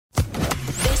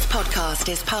podcast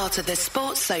is part of the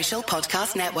Sports Social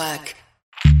Podcast Network.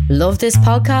 Love this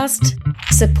podcast?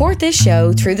 Support this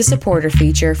show through the supporter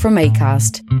feature from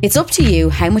Acast. It's up to you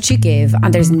how much you give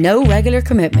and there's no regular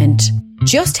commitment.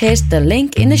 Just hit the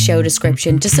link in the show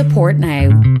description to support now.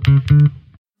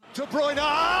 De Bruyne,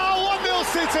 1-0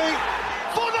 City,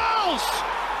 Fornals!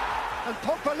 And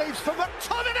Pogba leaves for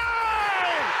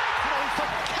McTominay! Throw for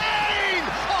Kane!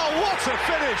 Oh, what a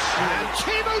finish! And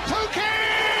Timo Pukki!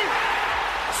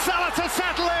 Salah to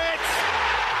settle it!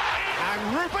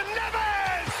 And Ruben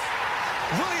Neves!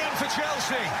 Willian for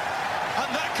Chelsea,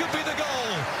 and that could be the goal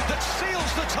that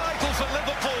seals the title for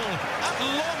Liverpool at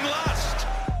long last.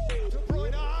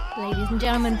 Ladies and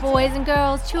gentlemen, boys and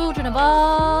girls, children of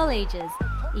all ages,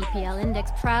 EPL Index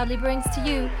proudly brings to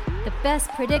you the best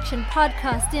prediction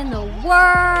podcast in the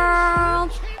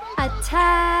world, A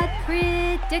Tad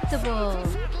Predictable,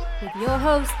 with your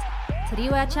host,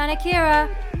 Tariwa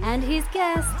Chanakira, and his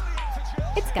guest,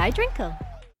 it's Guy Drinkle.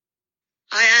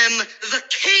 I am the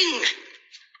king.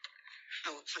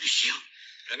 I will punish you.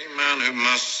 Any man who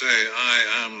must say,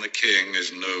 I am the king,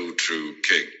 is no true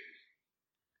king.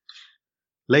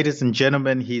 Ladies and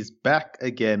gentlemen, he's back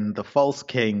again, the false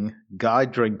king, Guy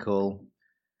Drinkle.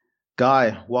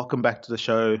 Guy, welcome back to the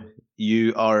show.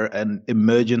 You are an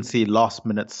emergency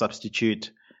last-minute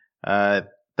substitute.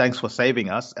 Thanks for saving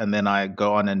us, and then I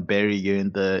go on and bury you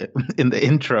in the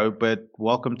intro, but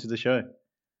welcome to the show.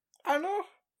 I know,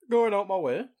 going out my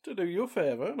way to do you a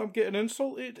favour, and I'm getting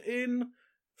insulted in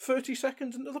 30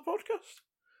 seconds into the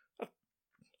podcast.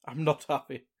 I'm not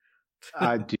happy.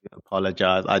 I do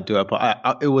apologize. I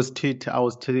was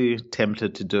too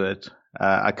tempted to do it.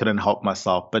 I couldn't help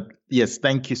myself. But yes,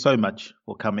 thank you so much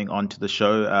for coming on to the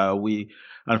show.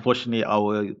 Unfortunately,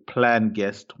 our planned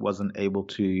guest wasn't able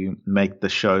to make the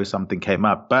show. Something came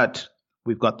up, but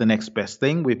we've got the next best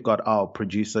thing. We've got our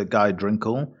producer, Guy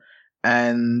Drinkle,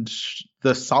 and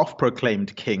the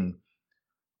self-proclaimed king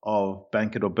of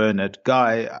Bank It or Burn It.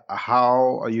 Guy,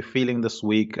 how are you feeling this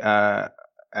week?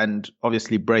 And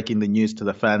obviously breaking the news to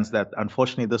the fans that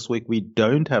unfortunately this week we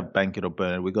don't have Bank It or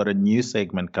Burn It. We got a new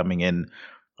segment coming in.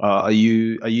 Are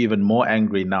you even more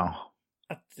angry now?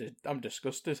 I'm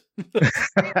disgusted.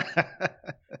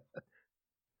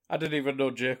 I didn't even know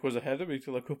Jake was ahead of me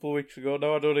till a couple of weeks ago.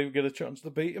 Now I don't even get a chance to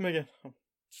beat him again.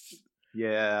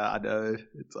 Yeah, I know.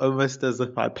 It's almost as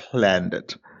if I planned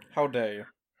it. How dare you?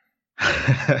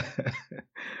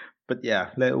 But yeah,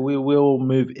 we will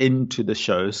move into the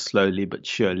show slowly but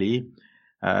surely.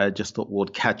 Just thought we'll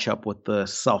catch up with the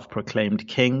self-proclaimed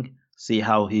king, see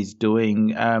how he's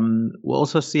doing. We'll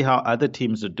also see how other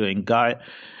teams are doing. Guy,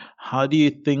 how do you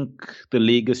think the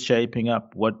league is shaping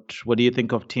up? What do you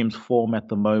think of teams' form at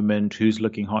the moment? Who's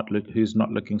looking hot? Who's not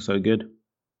looking so good?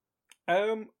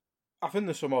 I think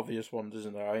there's some obvious ones,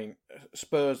 isn't there? I think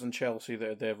Spurs and Chelsea,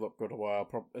 they've looked good a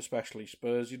while, especially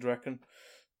Spurs, you'd reckon.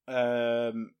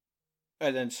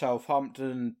 And then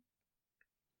Southampton,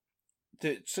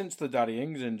 since the Danny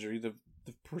Ings injury, they've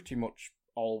pretty much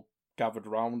all gathered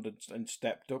round and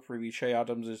stepped up. Really, Shea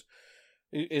Adams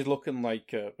is looking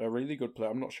like a really good player.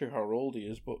 I'm not sure how old he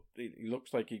is, but he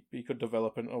looks like he could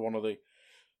develop into one of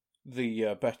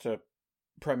the better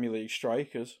Premier League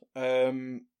strikers.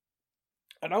 And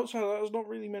outside of that, there's not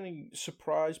really many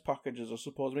surprise packages, I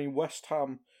suppose. I mean, West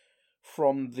Ham,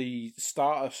 from the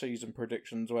start of season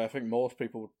predictions, where I think most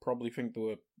people would probably think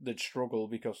they'd struggle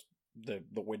because the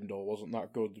window wasn't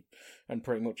that good and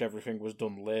pretty much everything was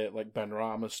done late. Like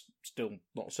Benrahma's still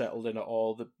not settled in at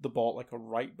all. They bought like a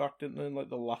right back, didn't they, in like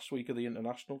the last week of the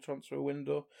international transfer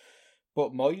window.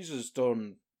 But Moyes has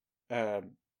done a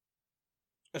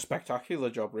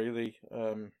spectacular job, really,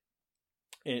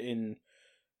 in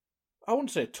I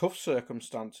wouldn't say tough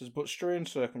circumstances, but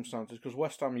strange circumstances, because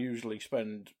West Ham usually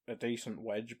spend a decent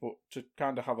wedge, but to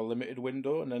kind of have a limited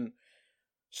window and then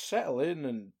settle in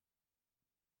and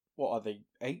what are they,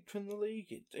 8th in the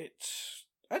league?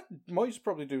 Moyes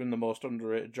probably doing the most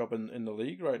underrated job in the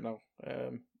league right now.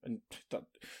 And that,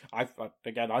 I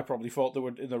probably thought they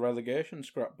were in the relegation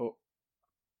scrap, but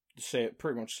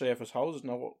pretty much safe as houses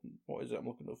now. What is it? I'm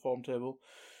looking at the form table.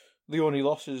 The only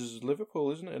loss is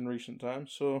Liverpool, isn't it, in recent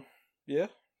times? So yeah,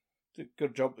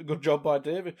 good job by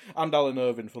David and Alan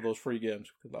Irvine for those 3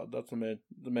 games. That's the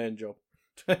main job.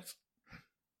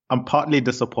 I'm partly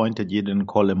disappointed you didn't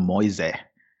call him Moise.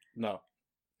 No.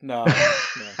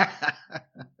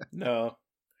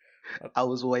 I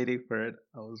was waiting for it.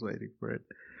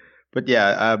 But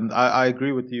yeah, I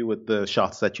agree with you with the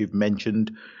shots that you've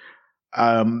mentioned.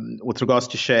 With regards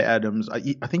to Shea Adams,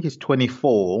 I think he's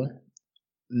 24.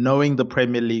 Knowing the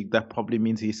Premier League, that probably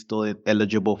means he's still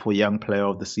eligible for Young Player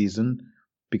of the Season.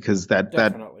 because that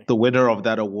the winner of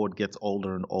that award gets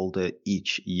older and older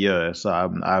each year. So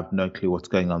I have no clue what's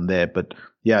going on there. But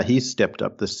yeah, he's stepped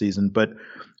up this season. But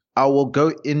I will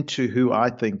go into who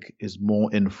I think is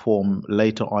more in form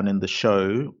later on in the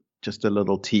show. Just a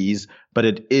little tease, but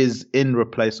it is in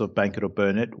replace of Bank It or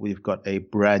Burn It. We've got a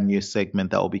brand new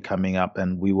segment that will be coming up,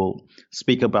 and we will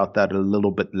speak about that a little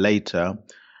bit later.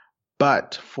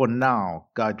 But for now,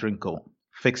 Guy Drinkle,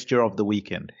 fixture of the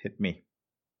weekend, hit me.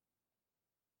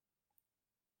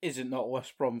 Is it not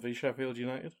West Brom v Sheffield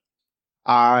United?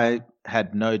 I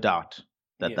had no doubt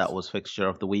that was fixture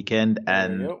of the weekend,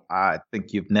 and I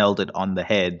think you've nailed it on the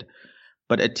head.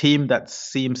 But a team that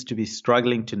seems to be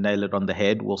struggling to nail it on the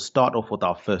head, we'll start off with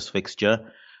our first fixture.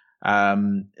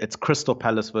 It's Crystal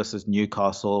Palace versus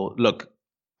Newcastle. Look,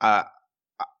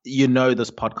 you know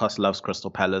this podcast loves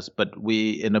Crystal Palace, but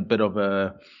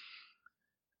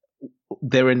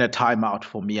they're in a timeout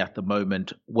for me at the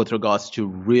moment with regards to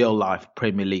real life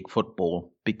Premier League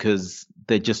football, because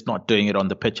they're just not doing it on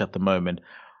the pitch at the moment.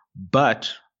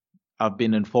 But I've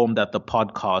been informed that the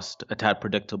podcast, A Tad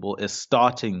Predictable, is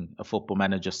starting a Football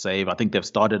Manager save. I think they've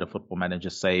started a Football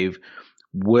Manager save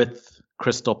with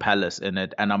Crystal Palace in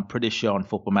it. And I'm pretty sure on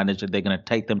Football Manager, they're going to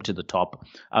take them to the top.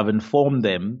 I've informed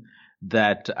them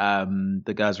that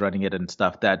the guys running it and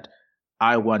stuff, that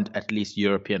I want at least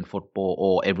European football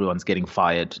or everyone's getting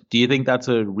fired. Do you think that's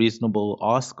a reasonable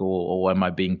ask, or am I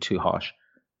being too harsh?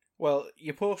 Well,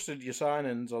 you posted your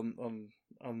signings on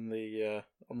the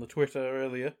Twitter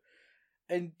earlier,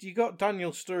 and you got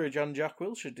Daniel Sturridge and Jack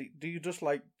Wilshere. Do you just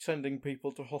like sending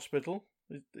people to hospital?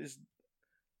 It's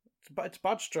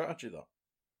bad strategy, though.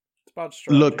 It's bad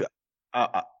strategy.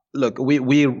 Look,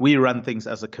 we run things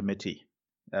as a committee.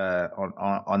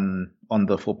 On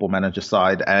the Football Manager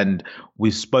side, and we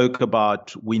spoke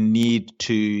about we need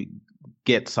to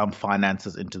get some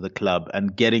finances into the club,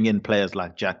 and getting in players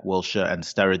like Jack Wilshere and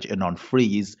Sturridge in on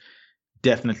frees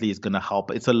definitely is going to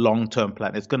help. It's a long-term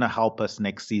plan. It's going to help us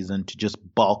next season to just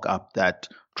bulk up that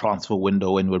transfer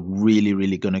window, and we're really,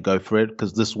 really going to go for it,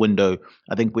 because this window,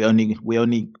 I think we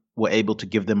only were able to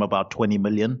give them about 20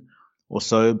 million or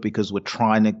so, because we're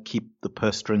trying to keep the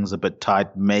purse strings a bit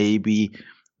tight. Maybe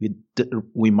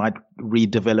we might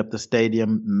redevelop the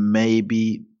stadium,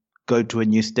 maybe go to a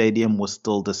new stadium. We're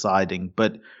still deciding.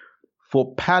 But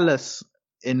for Palace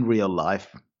in real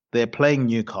life, they're playing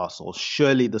Newcastle.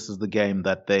 Surely this is the game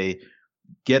that they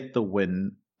get the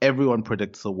win. Everyone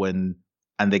predicts a win,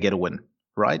 and they get a win,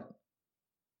 right?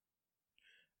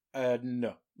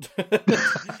 No.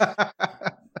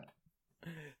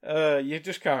 You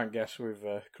just can't guess with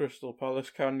Crystal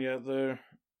Palace, can you?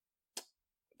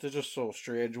 They're just so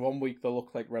strange. One week they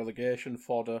look like relegation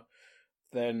fodder.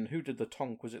 Then who did the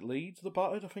tonk? Was it Leeds the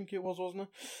battered? I think it was, wasn't it?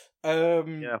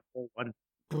 Yeah, 4-1.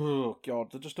 Oh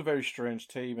God, they're just a very strange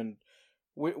team. And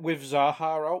with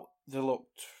Zaha out, they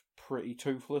looked pretty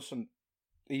toothless. And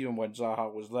even when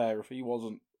Zaha was there, if he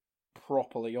wasn't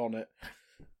properly on it,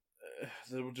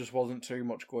 there just wasn't too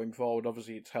much going forward.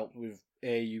 Obviously, it's helped with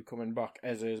AU coming back.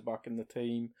 Eze's back in the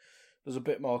team. There's a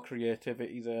bit more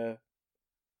creativity there.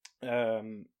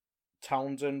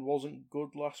 Townsend wasn't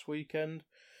good last weekend,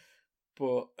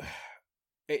 but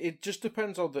it just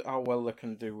depends on how well they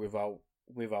can do without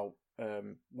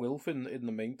Wilf in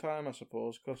the meantime, I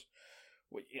suppose. Because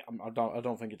I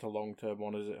don't think it's a long term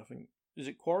one, is it? I think, is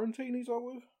it quarantine he's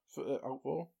out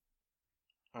for?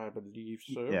 I believe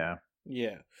so.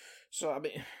 Yeah. So I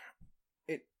mean,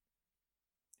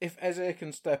 if Eze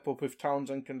can step up, if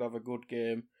Townsend can have a good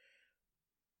game,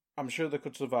 I'm sure they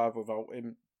could survive without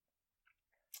him.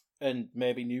 And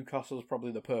maybe Newcastle's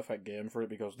probably the perfect game for it,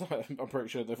 because I'm pretty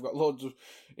sure they've got loads of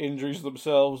injuries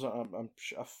themselves.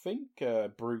 I think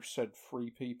Bruce said 3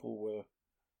 people were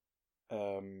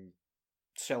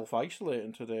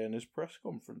self-isolating today in his press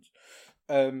conference.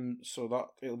 So that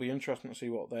it'll be interesting to see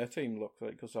what their team looks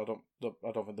like, because I don't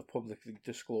think they publicly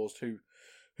disclosed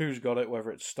who's got it,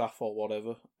 whether it's staff or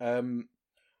whatever.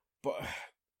 But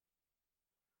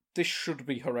this should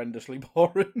be horrendously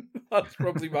boring. That's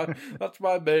probably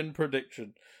my main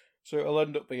prediction. So it'll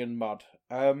end up being mad.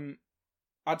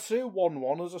 I'd say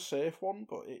 1-1 is a safe one,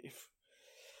 but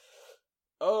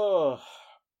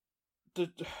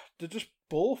they're just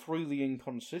both really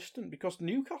inconsistent, because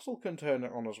Newcastle can turn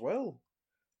it on as well.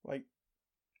 Like,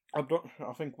 I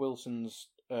think Wilson's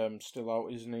still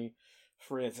out, isn't he?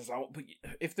 Fraser's out, but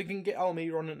if they can get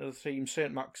Almiron into the team,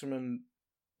 St. Maximin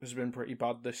has been pretty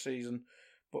bad this season.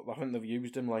 But I think they've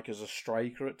used him like as a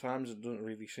striker at times. It doesn't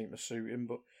really seem to suit him.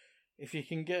 But if you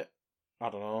can get, I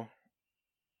don't know.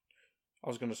 I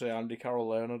was going to say Andy Carroll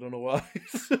there, and I don't know why.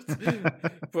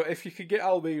 But if you could get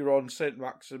Almiron, St.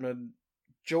 Maximin,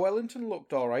 Joelinton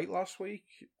looked all right last week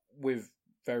with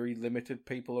very limited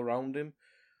people around him,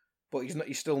 but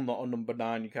he's still not a number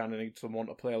 9. You kind of need someone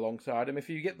to play alongside him. If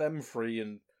you get them free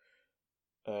and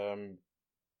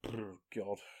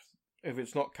God, if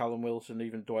it's not Callum Wilson,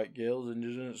 even Dwight Gale's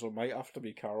injured in it, so it might have to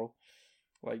be Carroll.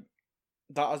 Like,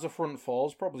 that as a front four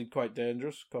is probably quite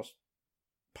dangerous, because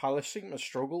Palace seem to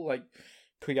struggle. Like,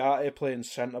 Kouyaté playing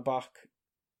centre-back.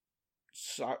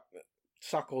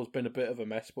 Sakho's been a bit of a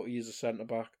mess, but he is a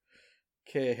centre-back.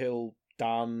 Cahill,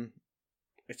 Dan.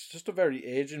 It's just a very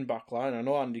aging back line. I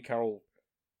know Andy Carroll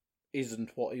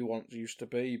isn't what he once used to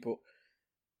be, but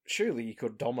surely he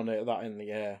could dominate that in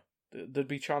the air. There'd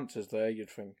be chances there, you'd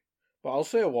think. But I'll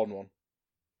say a 1-1.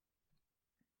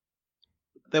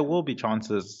 There will be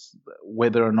chances.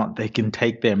 Whether or not they can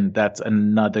take them, that's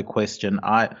another question.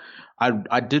 I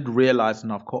did realize,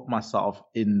 and I've caught myself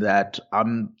in that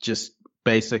I'm just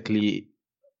basically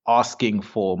asking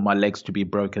for my legs to be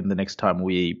broken the next time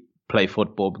we play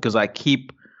football, because I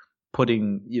keep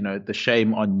putting, the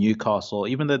shame on Newcastle,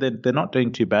 even though they're not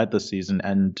doing too bad this season,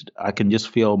 and I can just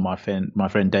feel my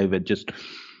friend David just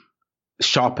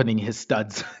sharpening his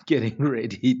studs, getting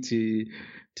ready to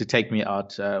take me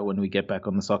out when we get back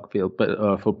on the soccer field,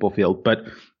 football field.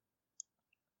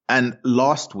 And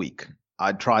last week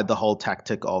I tried the whole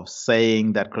tactic of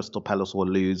saying that Crystal Palace will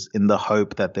lose in the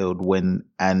hope that they would win,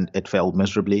 and it failed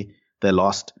miserably. They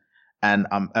lost, and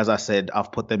as I said,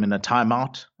 I've put them in a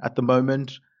timeout at the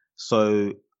moment.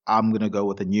 So I'm going to go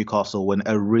with a Newcastle win,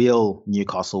 a real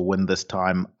Newcastle win this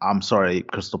time. I'm sorry,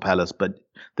 Crystal Palace, but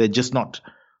they're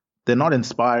not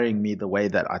inspiring me the way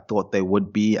that I thought they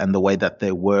would be and the way that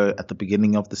they were at the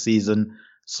beginning of the season.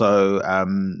 So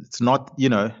it's not,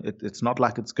 it's not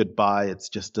like it's goodbye. It's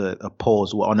just a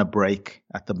pause. We're on a break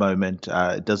at the moment.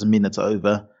 It doesn't mean it's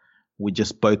over. We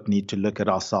just both need to look at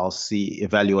ourselves,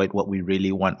 evaluate what we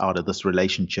really want out of this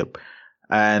relationship.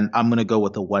 And I'm going to go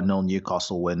with a 1-0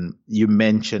 Newcastle win. You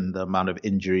mentioned the amount of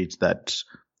injuries that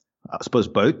I suppose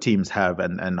both teams have,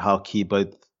 and how key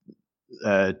both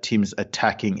teams'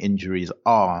 attacking injuries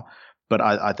are. But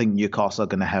I think Newcastle are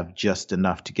going to have just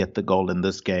enough to get the goal in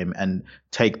this game and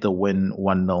take the win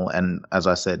 1-0. And as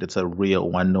I said, it's a real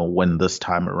 1-0 win this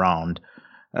time around.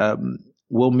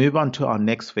 We'll move on to our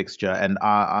next fixture, and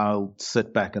I'll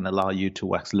sit back and allow you to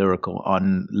wax lyrical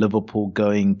on Liverpool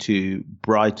going to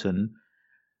Brighton.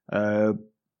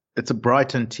 It's a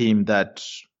Brighton team that,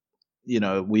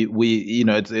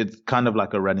 it's kind of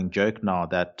like a running joke now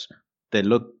that they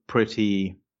look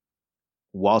pretty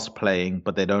whilst playing,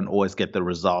 but they don't always get the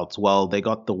results. Well, they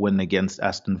got the win against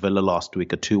Aston Villa last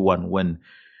week, a 2-1 win.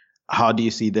 How do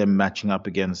you see them matching up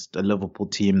against a Liverpool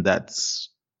team that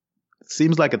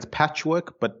seems like it's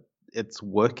patchwork, but it's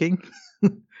working?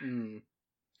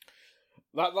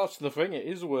 That's the thing. It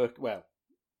is work. Well,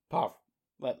 Pav,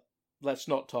 let's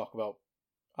not talk about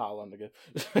Haaland again.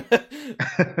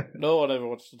 No one ever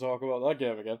wants to talk about that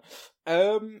game again.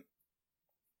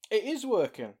 It is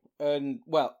working, and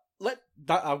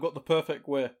I've got the perfect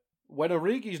way. When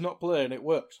Origi's not playing, it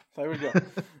works. There we go.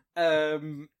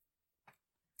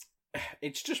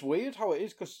 It's just weird how it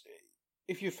is, because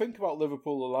if you think about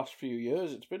Liverpool the last few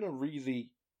years, it's been a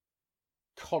really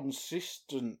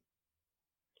consistent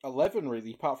 11,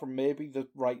 really, apart from maybe the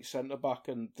right centre-back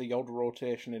and the odd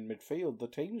rotation in midfield. The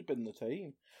team's been the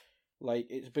team. Like,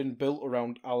 it's been built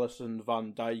around Alisson,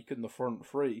 Van Dijk and the front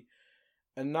three.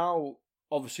 And now,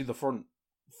 obviously, the front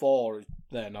four is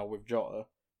there now with Jota,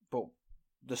 but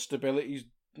the stability's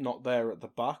not there at the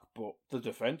back, but the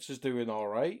defence is doing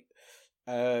alright.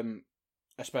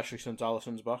 Especially since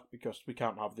Alisson's back, because we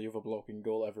can't have the other bloke in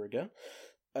goal ever again.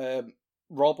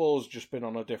 Robbo's just been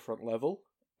on a different level.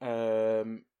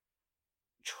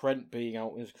 Trent being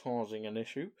out is causing an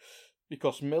issue,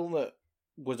 because Milner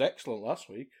was excellent last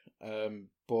week,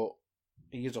 but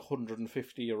he is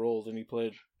 150-year-old and he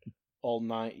played all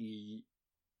 90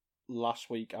 last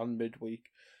week and midweek.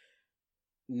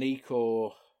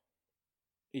 Nico,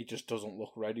 he just doesn't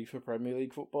look ready for Premier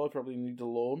League football. He probably needs a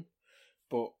loan,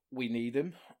 but we need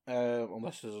him,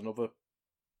 unless there's another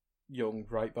young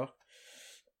right back.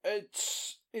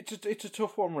 It's a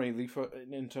tough one, really,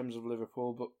 in terms of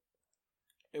Liverpool, but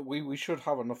we should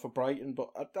have enough for Brighton. But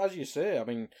as you say, I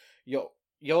mean,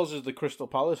 yours is the Crystal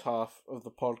Palace half of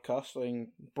the podcast, and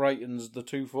Brighton's the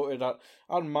two-footed,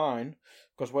 and mine,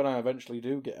 because when I eventually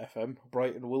do get FM,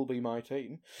 Brighton will be my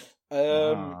team.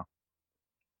 But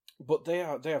they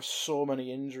have so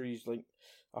many injuries. Like,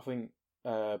 I think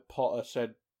Potter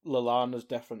said Lallana's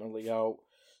definitely out.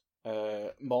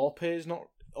 Maupay's not.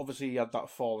 Obviously, he had that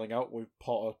falling out with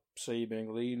Potter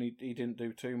seemingly, and he didn't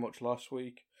do too much last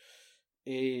week.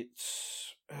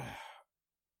 It's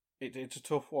it's a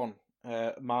tough one.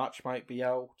 March might be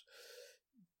out.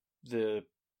 The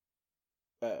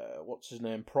what's his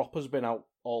name? Proper's been out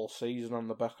all season on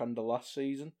the back end of last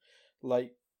season.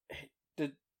 Like,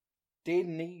 they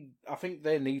need. I think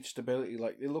they need stability.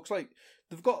 Like, it looks like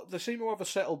they seem to have a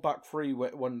settled back three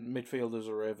when midfielders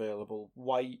are available.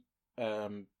 White,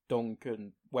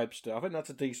 Duncan, Webster. I think that's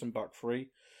a decent back three.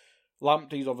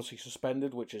 Lamptey's obviously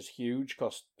suspended, which is huge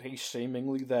because he's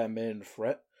seemingly their main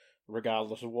threat,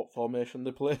 regardless of what formation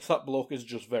they play. That bloke is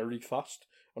just very fast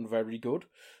and very good,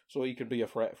 so he could be a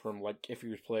threat from, like, if he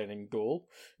was playing in goal.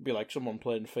 It'd be like someone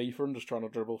playing FIFA and just trying to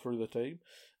dribble through the team.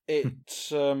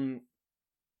 It's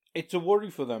a worry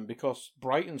for them because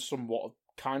Brighton's somewhat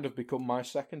kind of become my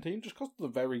second team just because they're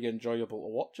very enjoyable to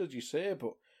watch, as you say.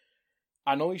 But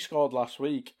I know he scored last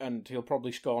week, and he'll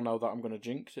probably score now that I'm going to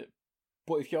jinx it.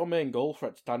 But if your main goal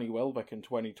threat's Danny Welbeck in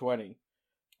 2020,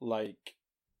 like,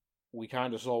 we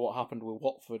kind of saw what happened with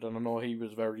Watford, and I know he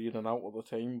was very in and out of the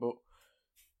team, but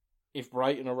if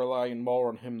Brighton are relying more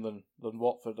on him than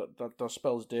Watford, that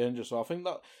spells danger. So I think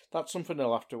that's something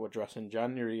they'll have to address in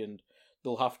January, and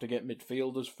they'll have to get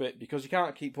midfielders fit, because you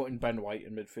can't keep putting Ben White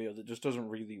in midfield. It just doesn't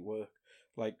really work.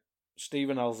 Like,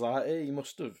 Steven Alzate,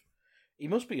 he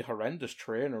must be a horrendous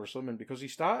trainer or something, because he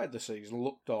started the season,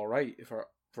 looked alright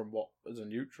from what as a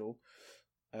neutral,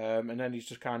 and then he's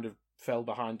just kind of fell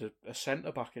behind a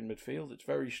centre-back in midfield. It's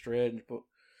very strange, but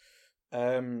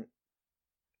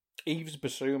Yves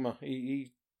Bissouma,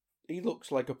 he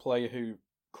looks like a player who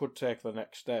could take the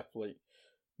next step, like,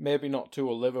 maybe not to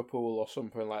a Liverpool or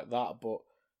something like that, but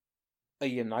a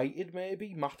United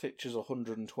maybe. Matic is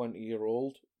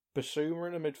 120-year-old. Bissouma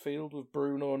in a midfield with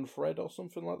Bruno and Fred or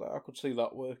something like that. I could see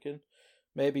that working.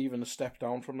 Maybe even a step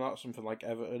down from that, something like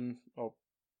Everton or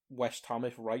West Ham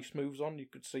if Rice moves on. You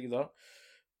could see that.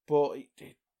 But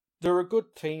they're a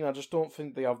good team. I just don't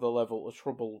think they have the level of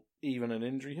trouble even an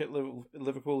injury hit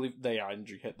Liverpool. They are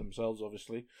injury hit themselves,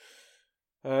 obviously.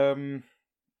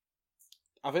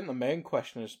 I think the main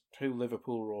question is who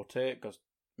Liverpool rotate, because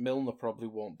Milner probably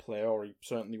won't play, or he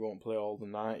certainly won't play all the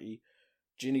 90.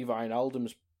 Gini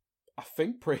Wijnaldum's, I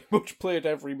think, pretty much played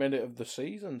every minute of the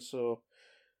season, so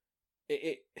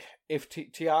if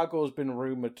Thiago's been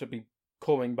rumoured to be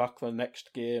coming back the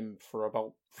next game for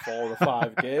about 4 or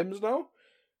 5 games now,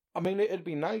 I mean, it'd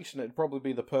be nice, and it'd probably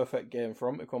be the perfect game for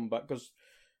him to come back, because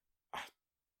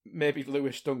maybe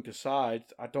Lewis Dunk aside,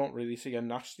 I don't really see a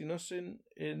nastiness in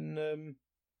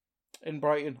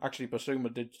Brighton. Actually,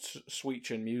 Bissouma did sweet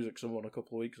chin music someone a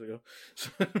couple of weeks ago, so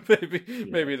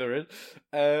maybe they're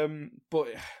in. But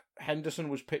Henderson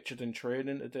was pictured in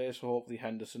training today, so hopefully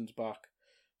Henderson's back.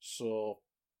 So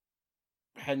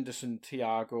Henderson,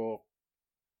 Thiago,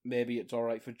 maybe it's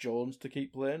alright for Jones to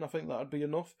keep playing. I think that'd be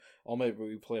enough. Or maybe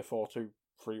we play 4-2-3-1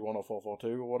 or 4-4-2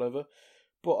 or whatever.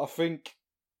 But I think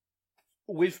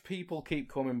with people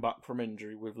keep coming back from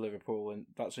injury with Liverpool, and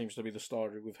that seems to be the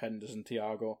story with Henderson,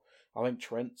 Thiago, I think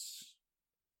Trent's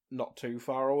not too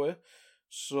far away.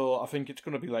 So I think it's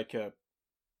going to be like a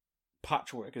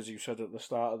patchwork, as you said at the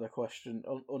start of the question,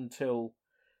 until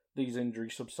these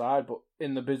injuries subside. But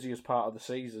in the busiest part of the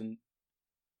season,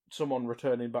 someone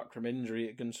returning back from injury,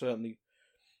 it can certainly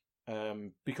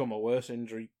become a worse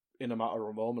injury in a matter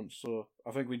of moments. So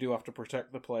I think we do have to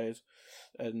protect the players.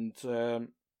 And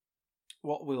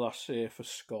what will I say for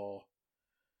score?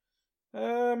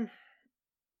 3-1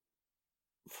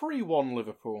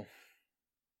 Liverpool.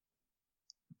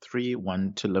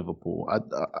 3-1 to Liverpool. I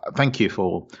thank you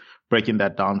for breaking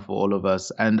that down for all of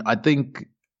us. And I think,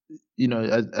 you know,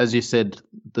 as you said,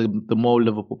 the more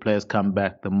Liverpool players come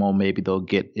back, the more maybe they'll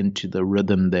get into the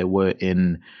rhythm they were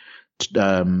in.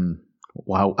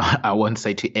 Well, I won't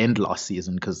say to end last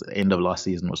season, because the end of last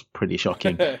season was pretty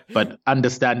shocking. But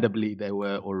understandably, they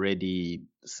were already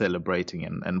celebrating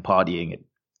and partying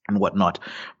and whatnot.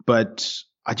 But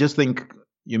I just think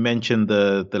you mentioned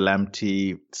the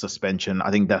Lamptey suspension.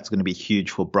 I think that's going to be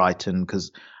huge for Brighton,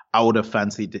 because I would have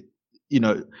fancied, you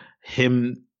know,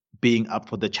 him being up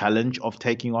for the challenge of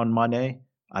taking on Mane.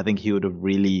 I think he would have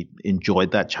really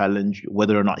enjoyed that challenge.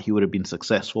 Whether or not he would have been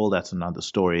successful, that's another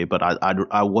story. But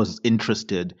I was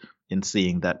interested in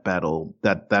seeing that battle.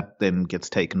 That then gets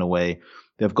taken away.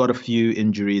 They've got a few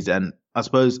injuries, and I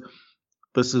suppose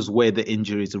this is where the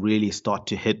injuries really start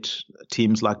to hit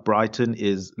teams like Brighton.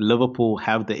 Is Liverpool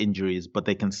have the injuries, but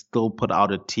they can still put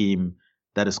out a team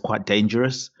that is quite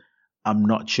dangerous. I'm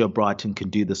not sure Brighton can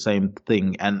do the same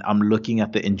thing. And I'm looking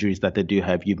at the injuries that they do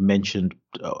have. You've mentioned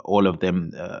all of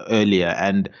them earlier.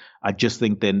 And I just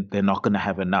think they're not going to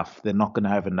have enough. They're not going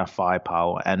to have enough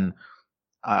firepower. And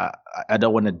I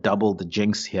don't want to double the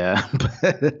jinx here,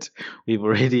 but we've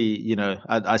already,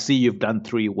 I see you've done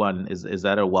 3-1. Is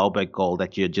that a Welbeck goal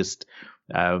that you're just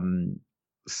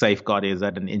safeguarding? Is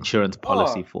that an insurance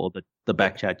policy for the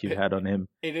back chat you had on him?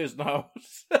 It is now.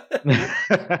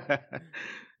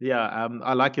 Yeah,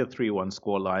 I like your 3-1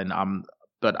 scoreline.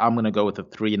 But I'm going to go with a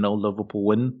 3-0 Liverpool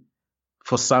win.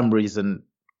 For some reason,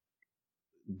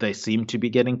 they seem to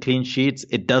be getting clean sheets.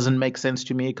 It doesn't make sense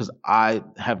to me because I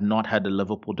have not had a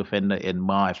Liverpool defender in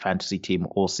my fantasy team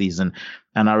all season,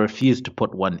 and I refuse to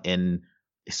put one in,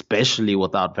 especially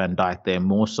without Van Dijk there,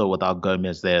 more so without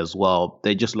Gomez there as well.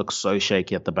 They just look so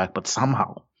shaky at the back, but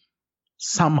somehow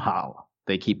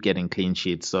they keep getting clean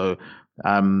sheets. So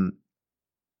I'm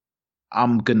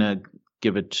going to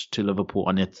give it to Liverpool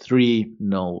on a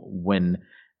 3-0 win,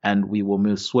 and we will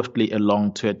move swiftly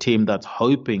along to a team that's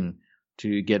hoping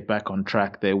to get back on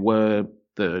track. They were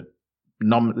I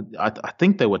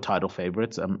think they were title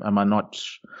favorites. Am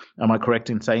I correct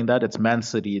in saying that? It's Man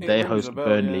City. They host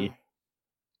Burnley.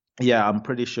 Yeah, I'm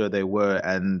pretty sure they were,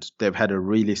 and they've had a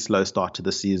really slow start to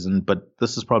the season, but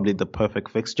this is probably the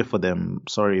perfect fixture for them.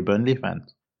 Sorry, Burnley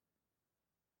fans.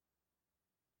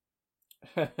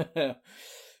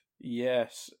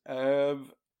 Yes.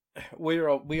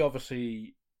 We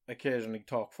obviously occasionally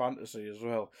talk fantasy as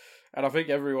well, and I think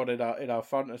everyone in our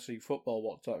fantasy football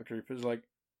WhatsApp group is like,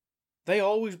 they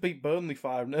always beat Burnley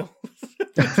 5-0.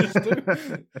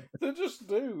 They just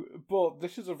do. But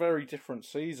this is a very different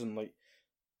season. Like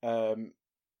 17-18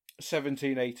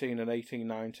 and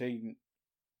 18-19,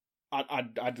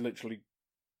 I'd literally,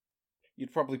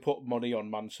 you'd probably put money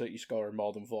on Man City scoring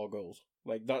more than 4 goals.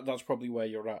 Like that's probably where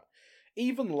you're at.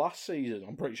 Even last season,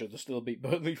 I'm pretty sure they still beat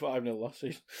Burnley 5-0 last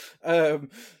season.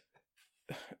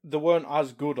 They weren't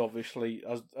as good, obviously,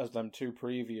 as them 2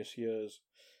 previous years,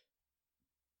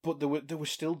 but they were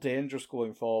still dangerous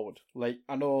going forward. Like,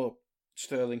 I know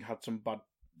Sterling had some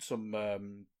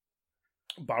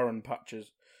barren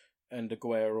patches, and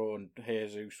Aguero and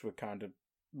Jesus were kind of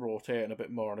rotating a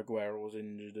bit more, and Aguero was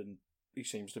injured, and he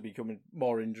seems to be becoming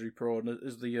more injury prone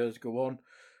as the years go on.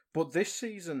 But this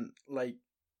season, like,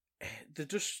 they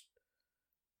just,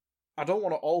 I don't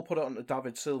want to all put it on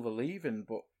David Silva leaving,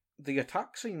 but the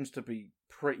attack seems to be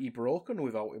pretty broken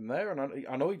without him there. And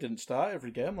I know he didn't start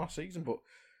every game last season, but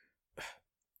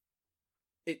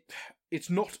it's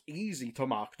not easy to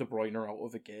mark De Bruyne out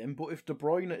of a game. But if De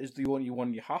Bruyne is the only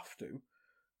one you have to,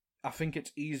 I think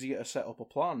it's easier to set up a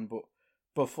plan. But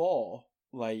before,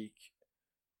 like,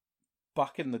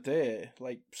 back in the day,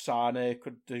 like, Sane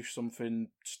could do something,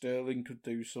 Sterling could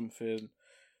do something,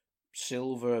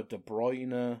 Silva, De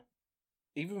Bruyne,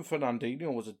 even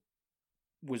Fernandinho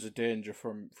was a danger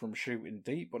from shooting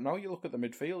deep. But now you look at the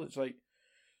midfield, it's like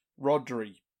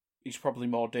Rodri, he's probably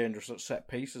more dangerous at set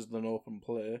pieces than open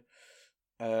play.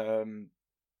 And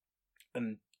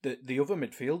the other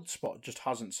midfield spot just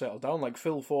hasn't settled down. Like,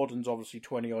 Phil Foden's obviously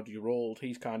 20-odd-year-old.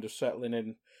 He's kind of settling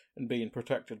in and being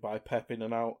protected by Pep in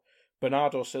and out.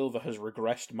 Bernardo Silva has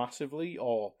regressed massively,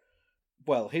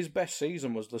 well, his best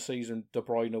season was the season De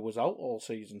Bruyne was out all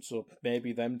season, so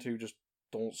maybe them two just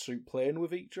don't suit playing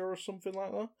with each other or something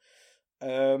like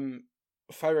that.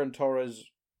 Ferran Torres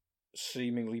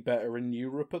seemingly better in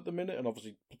Europe at the minute, and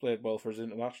obviously played well for his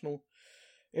international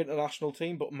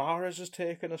team, but Mahrez has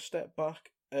taken a step back.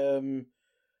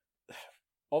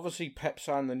 Obviously Pep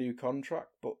signed the new contract,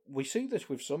 but we see this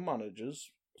with some managers.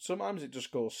 Sometimes it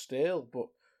just goes stale, but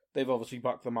they've obviously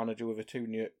backed the manager with a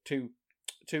two-year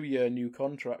new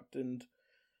contract, and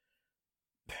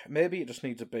maybe it just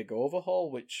needs a big overhaul,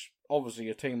 which obviously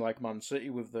a team like Man City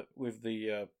with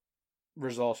the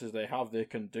resources they have, they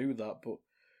can do that. But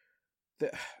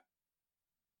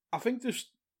I think they've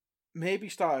maybe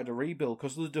started a rebuild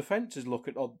because the defence is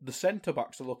the centre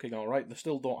backs are looking all right. They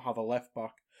still don't have a left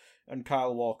back, and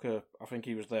Kyle Walker, I think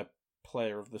he was their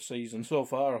player of the season so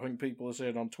far. I think people are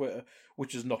saying on Twitter,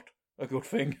 which is not a good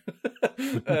thing.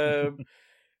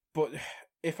 But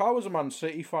if I was a Man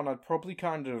City fan, I'd probably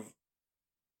kind of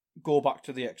go back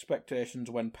to the expectations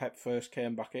when Pep first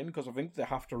came back in, because I think they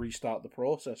have to restart the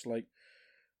process. Like,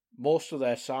 most of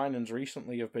their signings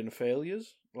recently have been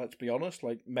failures, let's be honest.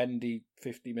 Like, Mendy,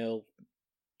 50 mil,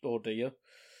 oh dear.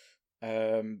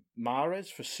 Mahrez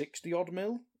for 60 odd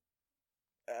mil.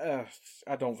 I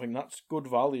don't think that's good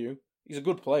value. He's a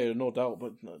good player, no doubt,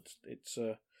 but it's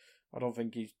I don't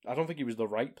think he was the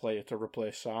right player to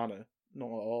replace Sane. Not at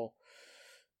all.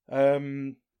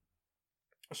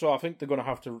 So I think they're going to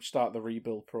have to start the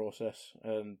rebuild process,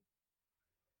 and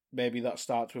maybe that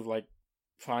starts with, like,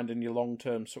 finding your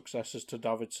long-term successors to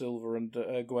David Silva and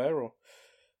Aguero.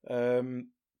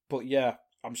 But yeah,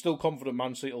 I'm still confident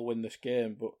Man City will win this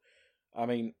game, but I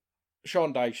mean,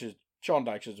 Sean Dyche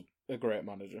is a great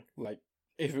manager. Like,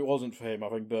 if it wasn't for him, I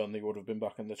think Burnley would have been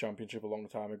back in the Championship a long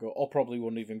time ago, or probably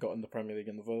wouldn't even got in the Premier League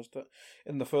in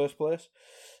the first place.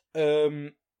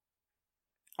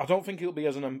 I don't think it'll be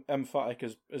as emphatic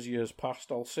as years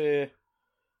past. I'll say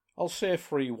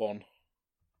 3-1.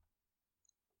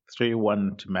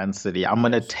 3-1 to Man City. I'm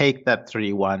going to take that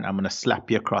 3-1. I'm going to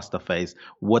slap you across the face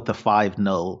with a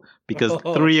 5-0 because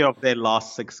 3 of their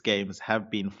last 6 games have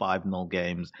been 5-0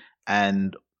 games.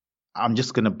 And I'm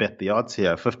just going to bet the odds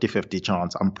here. 50-50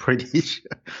 chance. I'm pretty sure.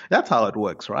 That's how it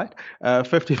works, right?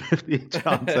 50-50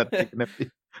 chance that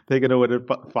they're going to win it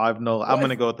 5-0. I'm going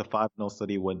to go with the 5-0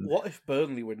 City win. What if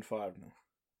Burnley win 5-0?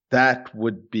 That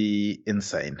would be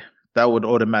insane. That would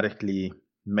automatically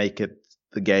make it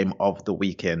the game of the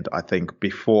weekend, I think,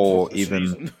 before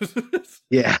even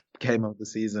game of the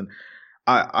season.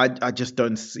 I just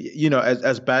don't see,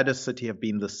 as bad as City have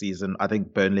been this season, I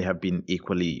think Burnley have been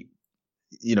equally,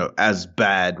 as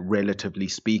bad, relatively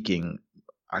speaking.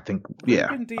 I think,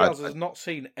 Ruben Diaz has not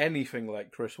seen anything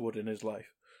like Chris Wood in his life.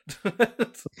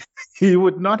 He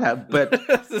would not have, but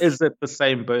is it the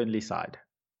same Burnley side?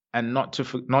 And not to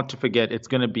forget, it's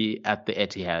going to be at the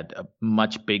Etihad, a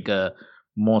much bigger,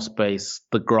 more space.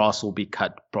 The grass will be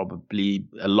cut probably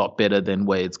a lot better than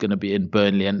where it's going to be in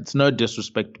Burnley. And it's no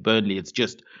disrespect to Burnley. It's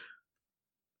just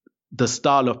the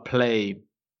style of play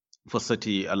for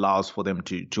City allows for them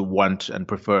to want and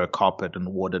prefer a carpet and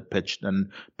watered pitch.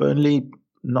 And Burnley,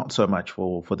 not so much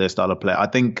for their style of play. I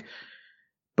think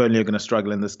Burnley are going to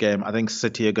struggle in this game. I think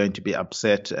City are going to be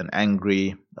upset and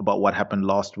angry about what happened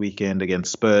last weekend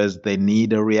against Spurs. They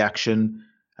need a reaction.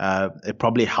 It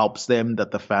probably helps them that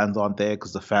the fans aren't there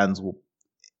because the fans will,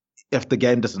 if the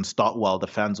game doesn't start well, the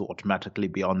fans will automatically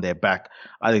be on their back.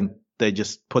 I think they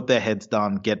just put their heads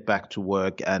down, get back to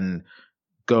work and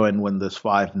go and win this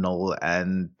 5-0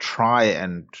 and try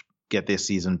and get their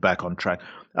season back on track.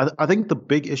 I think the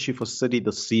big issue for City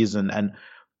this season, and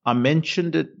I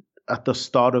mentioned it at the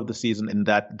start of the season, in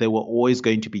that they were always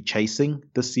going to be chasing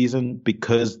this season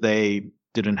because they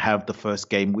didn't have the first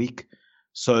game week.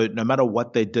 So no matter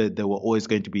what they did, they were always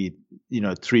going to be,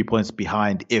 3 points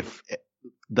behind if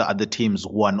the other teams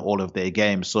won all of their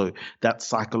games. So that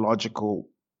psychological,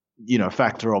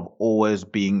 factor of always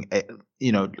being,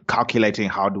 calculating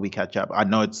how do we catch up. I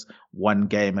know it's one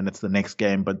game and it's the next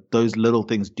game, but those little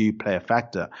things do play a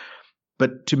factor.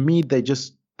 But to me,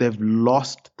 they've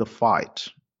lost the fight.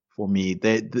 For me,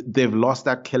 they've lost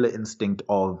that killer instinct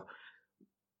of,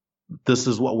 this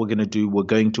is what we're going to do. We're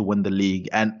going to win the league.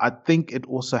 And I think it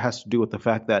also has to do with the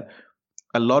fact that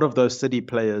a lot of those City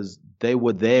players, they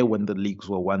were there when the leagues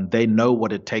were won. They know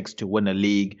what it takes to win a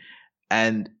league.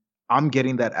 And I'm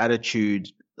getting that attitude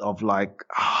of like,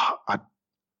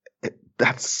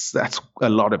 that's a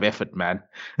lot of effort, man.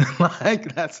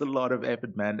 Like, that's a lot of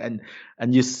effort, man.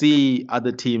 And you see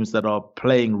other teams that are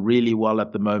playing really well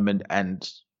at the moment. And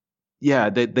yeah,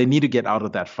 they need to get out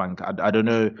of that funk. I don't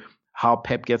know how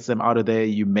Pep gets them out of there.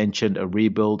 You mentioned a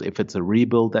rebuild. If it's a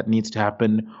rebuild that needs to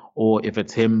happen, or if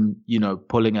it's him,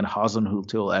 pulling an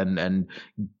Hasenhüttl and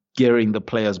gearing the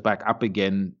players back up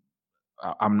again,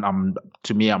 I'm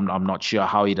not sure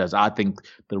how he does. I think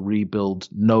the rebuild,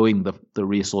 knowing the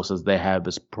resources they have,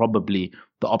 is probably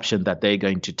the option that they're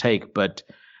going to take. But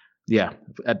yeah,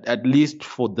 at least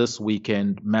for this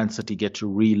weekend, Man City get to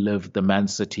relive the Man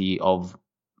City of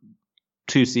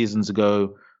 2 seasons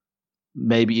ago,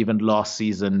 maybe even last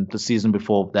season, the season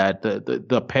before that,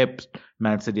 the Pep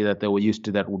Man City that they were used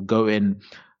to, that would go in,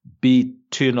 be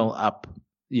 2-0 up,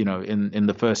 in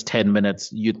the first 10 minutes.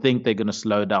 You'd think they're going to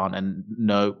slow down, and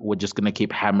no, we're just going to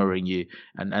keep hammering you.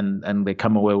 And they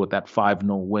come away with that 5-0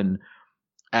 win.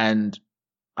 And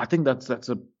I think that's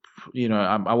a,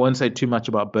 I won't say too much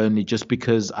about Burnley just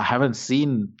because I haven't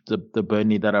seen the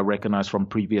Burnley that I recognize from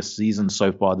previous seasons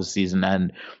so far this season.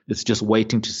 And it's just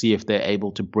waiting to see if they're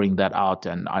able to bring that out.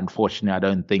 And unfortunately, I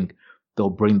don't think they'll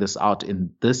bring this out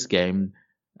in this game.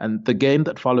 And the game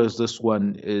that follows this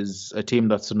one is a team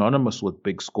that's synonymous with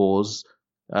big scores.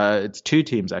 It's 2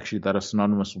 teams actually that are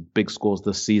synonymous with big scores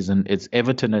this season. It's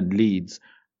Everton and Leeds.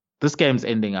 This game's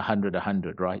ending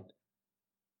 100-100, right?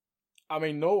 I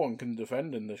mean, no one can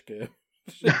defend in this game.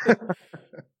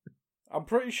 I'm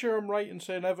pretty sure I'm right in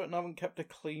saying Everton haven't kept a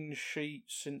clean sheet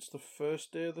since the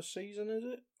first day of the season, is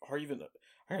it? Or even,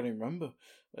 I can't even remember.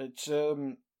 It's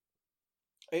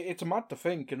mad to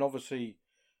think, and obviously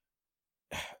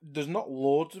there's not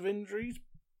loads of injuries,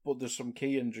 but there's some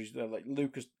key injuries there, like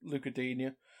Luca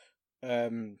Digne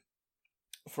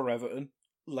for Everton.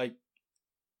 Like,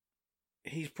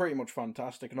 he's pretty much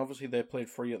fantastic, and obviously they played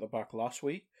free at the back last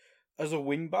week. As a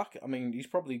wing back, I mean, he's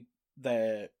probably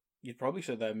their you'd probably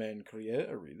say their main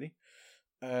creator, really,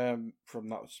 from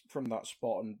that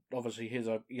spot. And obviously he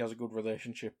has a good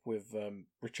relationship with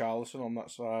Richarlison on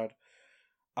that side.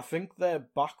 I think their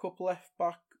backup left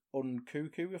back,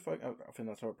 Nkunku, I think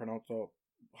that's how it's pronounced, or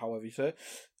however you say it.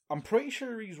 I'm pretty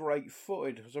sure he's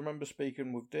right-footed, because I remember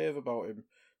speaking with Dave about him.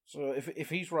 So if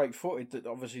he's right-footed, that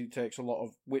obviously takes a lot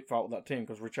of width out of that team,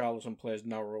 because Richarlison plays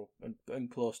narrow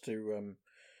and close to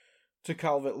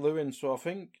Calvert-Lewin. So I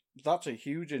think that's a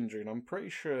huge injury, and I'm pretty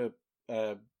sure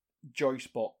Joyce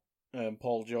Paul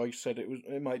Joyce said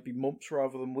it might be months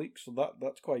rather than weeks. So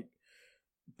that's quite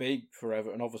big for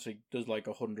Everton. Obviously, there's like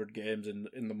 100 games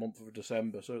in the month of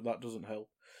December, so that doesn't help.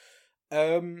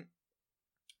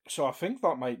 So I think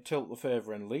that might tilt the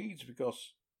favour in Leeds,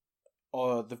 because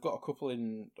they've got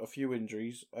a few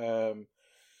injuries.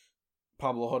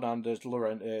 Pablo Hernandez,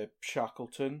 Llorente,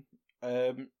 Shackleton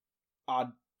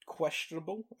are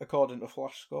questionable according to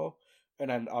Flash Score,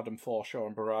 and then Adam Forshaw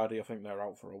and Berardi, I think they're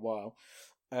out for a while.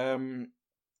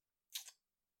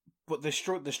 But they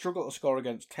struggle to score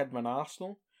against 10-man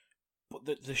Arsenal, but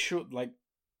they should, like,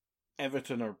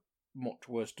 Everton are much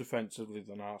worse defensively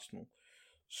than Arsenal.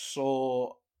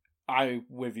 So I'm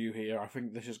with you here. I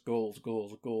think this is goals.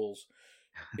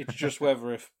 It's just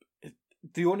whether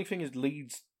the only thing is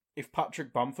Leeds, if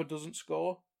Patrick Bamford doesn't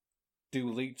score, do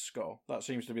Leeds score? That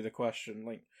seems to be the question.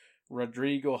 Like,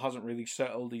 Rodrigo hasn't really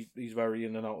settled. He's very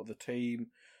in and out of the team.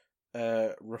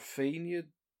 Rafinha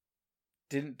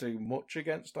didn't do much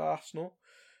against Arsenal.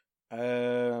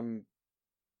 Maybe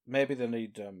they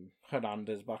need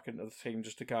Hernandez back into the team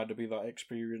just to kind of be that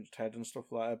experienced head and stuff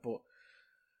like that. But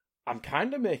I'm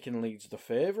kind of making Leeds the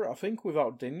favourite. I think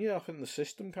without Digne, I think the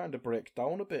system kind of breaks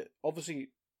down a bit. Obviously,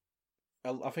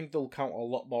 I think they'll count a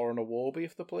lot more on Iwobi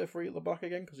if they play free at the back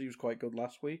again, because he was quite good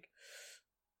last week.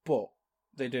 But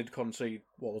they did concede,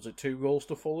 2 goals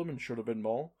to Fulham, and should have been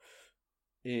more.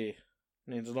 It's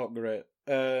not great.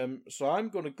 So I'm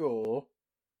going to go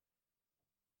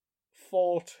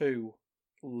 4-2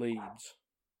 Leeds.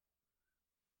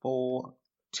 4-2.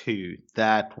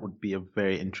 That would be a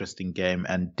very interesting game,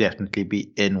 and definitely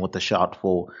be in with a shout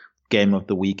for game of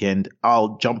the weekend.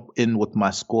 I'll jump in with my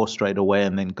score straight away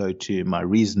and then go to my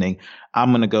reasoning.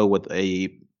 I'm going to go with a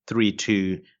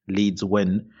 3-2 Leeds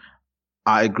win.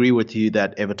 I agree with you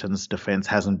that Everton's defense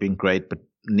hasn't been great, but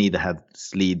neither has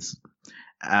Leeds.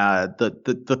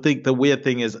 The weird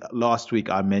thing is, last week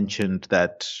I mentioned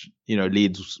that,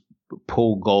 Leeds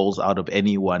pull goals out of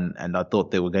anyone, and I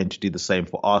thought they were going to do the same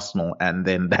for Arsenal, and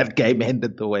then that game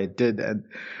ended the way it did, and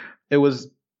it was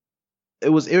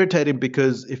irritating,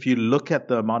 because if you look at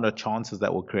the amount of chances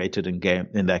that were created in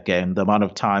that game, the amount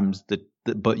of times that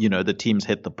the teams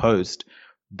hit the post,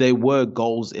 there were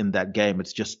goals in that game.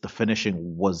 It's just the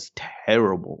finishing was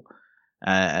terrible.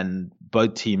 And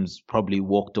both teams probably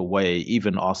walked away,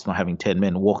 even Arsenal having 10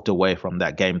 men, walked away from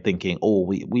that game thinking,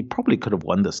 we probably could have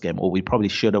won this game, or we probably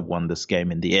should have won this game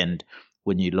in the end,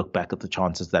 when you look back at the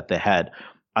chances that they had.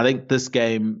 I think this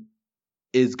game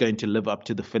is going to live up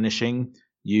to the finishing.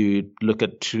 You look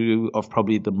at two of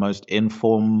probably the most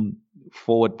informed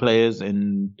forward players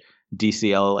in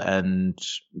DCL and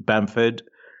Bamford.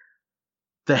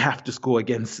 They have to score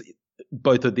against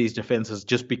both of these defenses,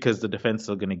 just because the defenses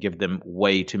are going to give them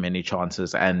way too many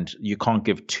chances, and you can't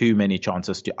give too many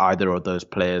chances to either of those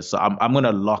players. So I'm going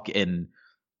to lock in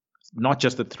not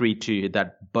just the 3-2,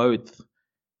 that both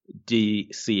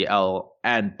DCL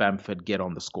and Bamford get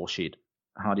on the score sheet.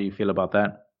 How do you feel about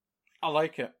that? I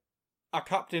like it. I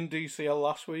captained DCL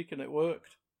last week and it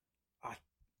worked.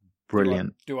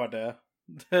 Brilliant. Do I dare?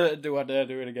 Do I dare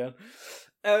do it again?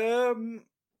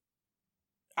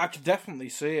 I could definitely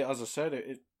see it. As I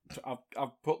said,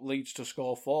 I've put Leeds to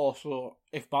score 4, so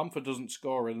if Bamford doesn't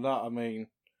score in that, I mean,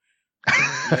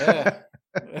 yeah.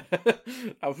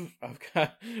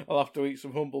 I'll have to eat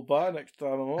some humble pie next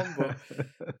time I'm on, but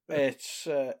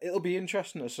it'll be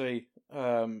interesting to see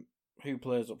who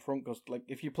plays up front, because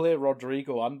if you play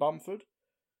Rodrigo and Bamford,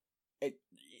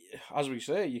 as we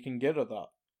say, you can get at that.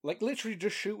 Literally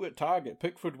just shoot at target.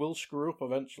 Pickford will screw up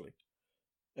eventually,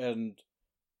 and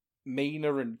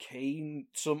Mina and Keane,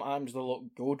 sometimes they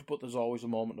look good, but there's always a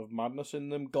moment of madness in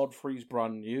them. Godfrey's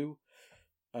brand new.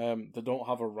 They don't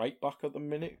have a right back at the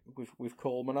minute with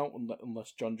Coleman out,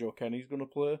 unless John Joe Kenny's going to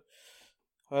play.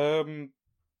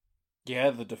 Yeah,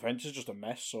 the defence is just a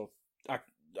mess, so I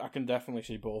can definitely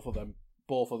see both of them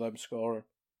scoring.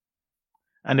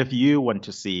 And if you want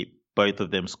to see both of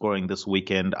them scoring this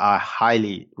weekend, I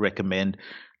highly recommend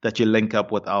that you link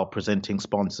up with our presenting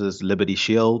sponsors, Liberty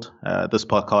Shield. This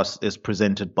podcast is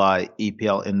presented by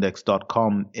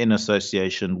EPLindex.com in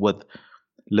association with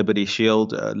Liberty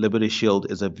Shield. Liberty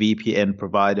Shield is a VPN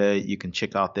provider. You can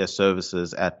check out their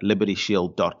services at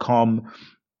libertyshield.com.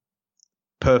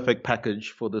 Perfect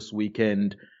package for this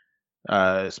weekend,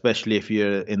 especially if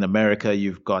you're in America.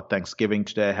 You've got Thanksgiving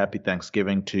today. Happy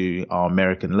Thanksgiving to our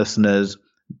American listeners.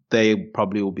 They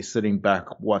probably will be sitting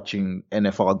back watching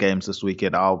NFL games this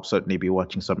weekend. I'll certainly be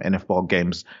watching some NFL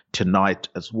games tonight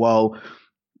as well.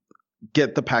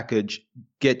 Get the package,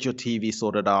 get your TV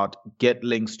sorted out, get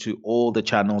links to all the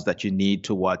channels that you need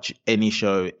to watch any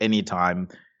show, anytime.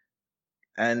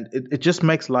 And it just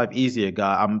makes life easier,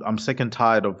 guy. I'm sick and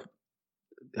tired of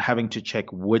having to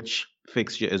check which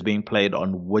fixture is being played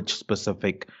on which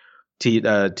specific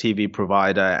TV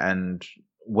provider, and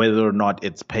whether or not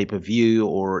it's pay-per-view,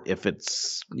 or if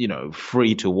it's,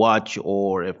 free to watch,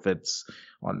 or if it's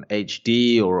on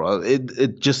HD, or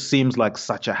it just seems like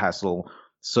such a hassle.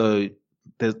 So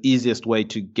the easiest way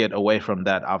to get away from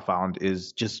that, I've found,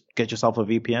 is just get yourself a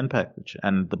VPN package.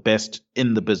 And the best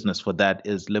in the business for that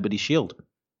is Liberty Shield.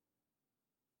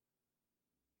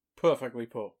 Perfectly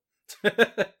put.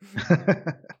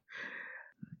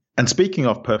 And speaking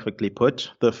of perfectly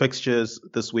put, the fixtures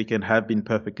this weekend have been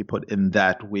perfectly put in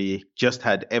that we just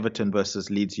had Everton versus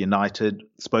Leeds United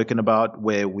spoken about,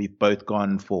 where we've both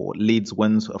gone for Leeds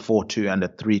wins, a 4-2 and a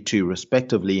 3-2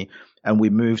 respectively. And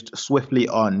we moved swiftly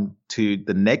on to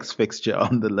the next fixture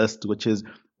on the list, which is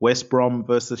West Brom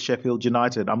versus Sheffield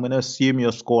United. I'm going to assume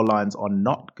your score lines are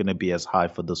not going to be as high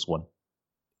for this one.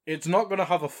 It's not going to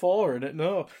have a 4 in it,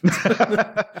 no.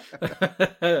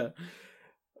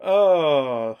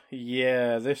 Oh,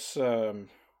 yeah, this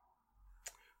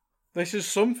is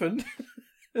something.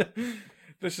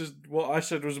 This is what I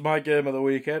said was my game of the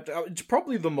weekend. It's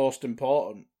probably the most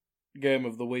important game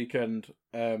of the weekend,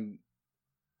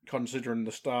 considering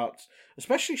the starts.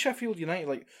 Especially Sheffield United.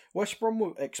 Like, West Brom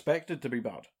were expected to be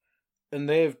bad, and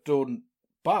they've done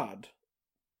bad,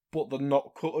 but they're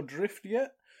not cut adrift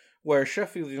yet. Whereas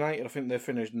Sheffield United, I think they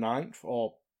finished 9th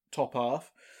or top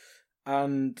half,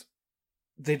 and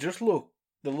they look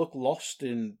lost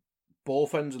in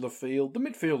both ends of the field. The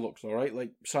midfield looks alright,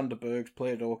 like Sander Berg's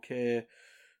played okay,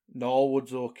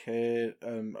 Norwood's okay,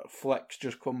 Fleck's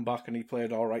just come back and he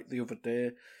played alright the other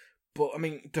day. But, I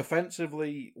mean,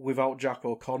 defensively, without Jack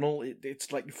O'Connell,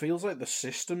 it's like, it feels like the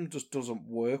system just doesn't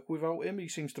work without him. He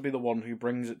seems to be the one who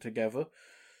brings it together.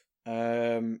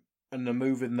 And they're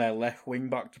moving their left wing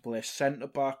back to play centre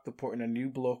back. They're putting a new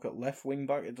bloke at left wing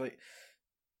back. It's like,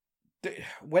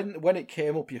 when it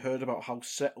came up, you heard about how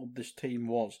settled this team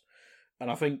was,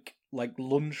 and I think like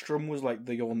Lundstrom was like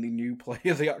the only new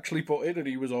player they actually put in, and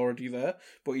he was already there,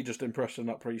 but he just impressed in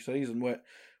that pre-season.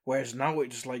 Whereas now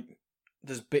it's just like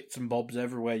there's bits and bobs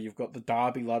everywhere. You've got the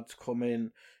Derby lads come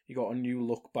in, you got a new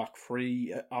look back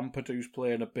three. Ampadu's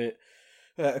playing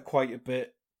quite a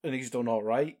bit, and he's done all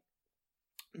right.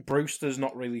 Brewster's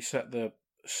not really set the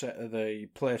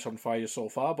place on fire so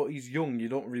far, but he's young. You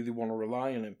don't really want to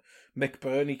rely on him. Mick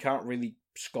Burney can't really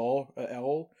score at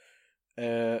all.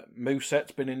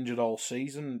 Mousset's been injured all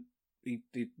season.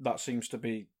 That seems to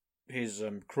be his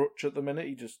crutch at the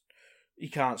minute. He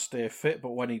can't stay fit,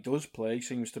 but when he does play, he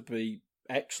seems to be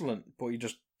excellent. But he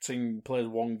just plays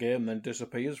one game, then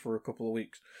disappears for a couple of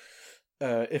weeks,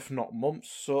 if not months.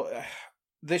 So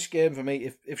this game for me,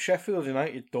 if Sheffield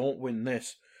United don't win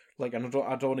this, like, and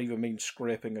I don't even mean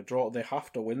scraping a draw, they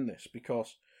have to win this,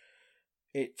 because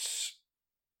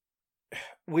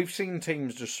we've seen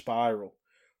teams just spiral.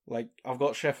 Like, I've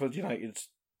got Sheffield United's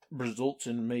results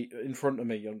in front of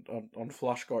me on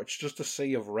Flashcore. It's just a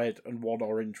sea of red and one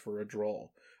orange for a draw,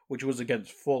 which was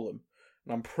against Fulham.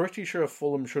 And I'm pretty sure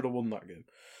Fulham should have won that game.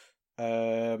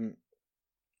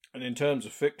 And in terms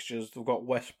of fixtures, they've got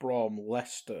West Brom,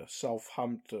 Leicester,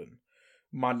 Southampton,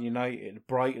 Man United.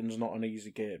 Brighton's not an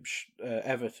easy game.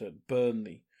 Everton,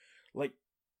 Burnley. Like,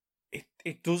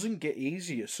 it doesn't get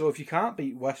easier. So if you can't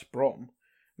beat West Brom,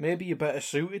 maybe you're better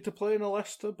suited to playing a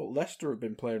Leicester. But Leicester have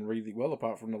been playing really well,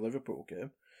 apart from the Liverpool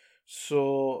game.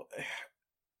 So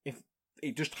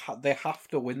they have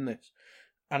to win this,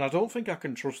 and I don't think I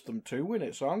can trust them to win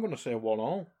it. So I'm going to say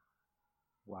 1-1.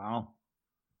 Wow.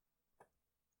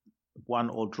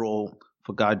 1-1 draw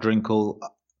for Guy Drinkle.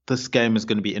 This game is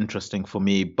going to be interesting for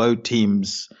me. Both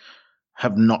teams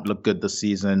have not looked good this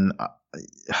season.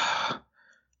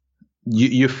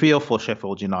 You feel for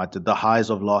Sheffield United, the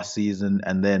highs of last season,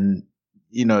 and then,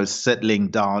 settling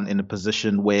down in a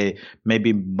position where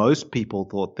maybe most people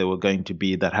thought they were going to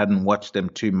be, that hadn't watched them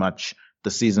too much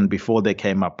the season before they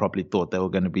came up, probably thought they were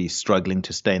going to be struggling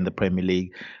to stay in the Premier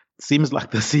League. Seems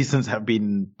like the seasons have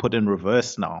been put in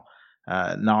reverse now.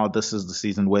 Now this is the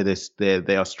season where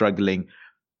they are struggling.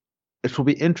 It will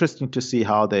be interesting to see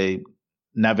how they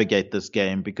navigate this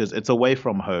game, because it's away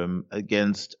from home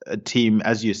against a team,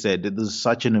 as you said, this is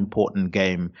such an important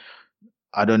game.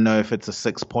 I don't know if it's a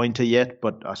 6-pointer yet,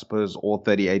 but I suppose all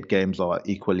 38 games are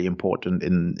equally important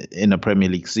in a Premier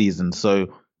League season.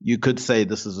 So you could say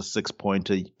this is a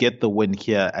 6-pointer. Get the win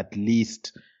here, at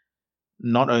least,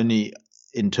 not only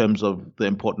in terms of the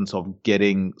importance of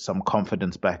getting some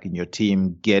confidence back in your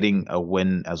team, getting a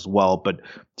win as well, but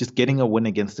just getting a win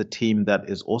against a team that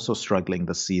is also struggling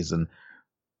this season.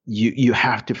 You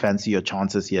have to fancy your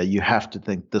chances here. You have to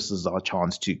think this is our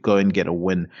chance to go and get a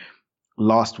win.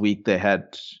 Last week they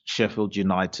had Sheffield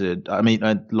United.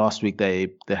 Last week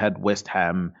they had West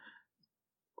Ham,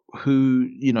 who,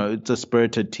 it's a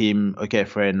spirited team. Okay,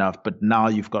 fair enough. But now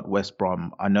you've got West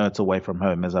Brom. I know it's away from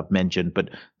home, as I've mentioned, but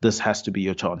this has to be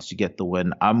your chance to get the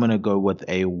win. I'm going to go with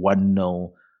a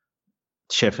 1-0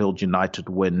 Sheffield United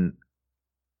win.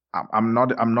 I'm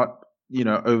not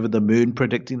over the moon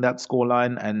predicting that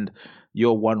scoreline, and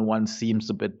your 1-1 seems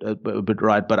a bit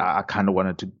right, but I kind of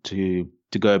wanted to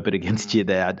go a bit against you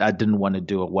there. I didn't want to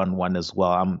do a 1-1 as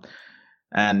well.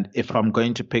 And if I'm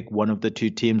going to pick one of the two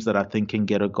teams that I think can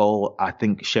get a goal, I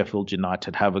think Sheffield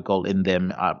United have a goal in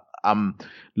them. I'm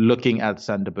looking at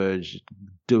Sander Berge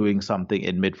doing something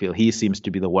in midfield. He seems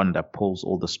to be the one that pulls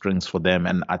all the strings for them,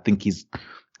 and I think he's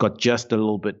got just a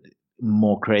little bit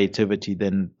more creativity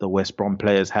than the West Brom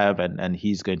players have, and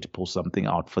he's going to pull something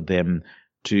out for them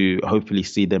to hopefully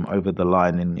see them over the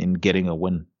line in getting a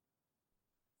win.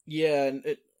 Yeah,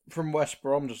 and from West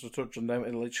Brom, just to touch on them,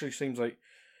 it literally seems like,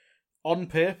 on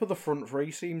paper, the front three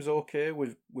seems okay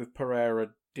with Pereira,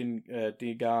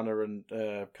 Diangana, and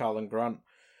Karlan Grant.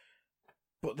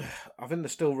 But I think they're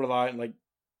still relying,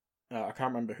 I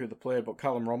can't remember who they played, but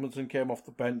Callum Robinson came off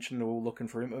the bench and they were looking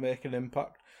for him to make an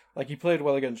impact. He played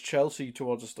well against Chelsea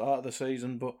towards the start of the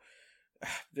season, but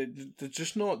there's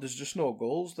just no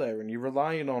goals there, and you're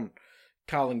relying on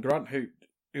Karlan Grant,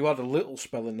 who had a little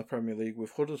spell in the Premier League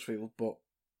with Huddersfield, but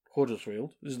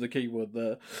Huddersfield is the key word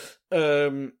there.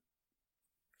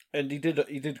 And he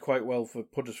did quite well for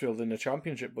Huddersfield in the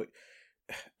Championship, but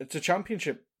it's a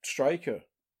Championship striker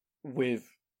with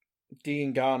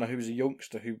Diangana, who's a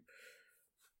youngster who,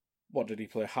 what did he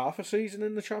play, half a season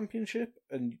in the Championship?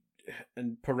 And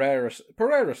Pereira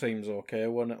seems okay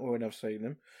when I've seen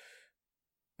him.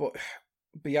 But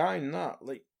behind that,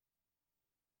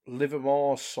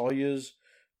 Livermore, Sawyers,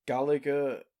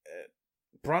 Gallagher,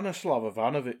 Branislav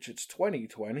Ivanovic, it's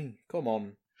 2020. Come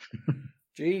on.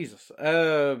 Jesus.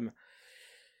 I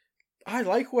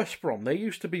like West Brom. They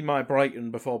used to be my Brighton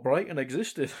before Brighton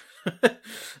existed.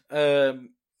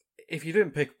 If you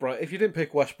didn't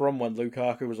pick West Brom when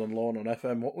Lukaku was on loan on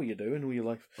FM, what were you doing with your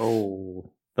life?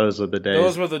 Oh, those were the days.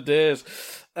 Those were the days.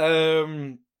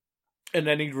 And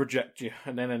then he'd reject you,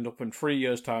 and then end up in 3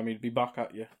 years' time he'd be back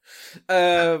at you.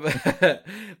 But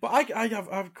I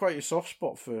have quite a soft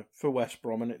spot for West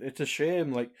Brom, and it's a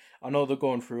shame. I know they're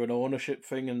going through an ownership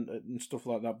thing and stuff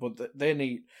like that, but they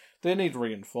need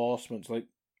reinforcements.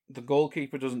 The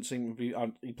goalkeeper doesn't seem to be.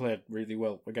 He played really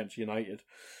well against United,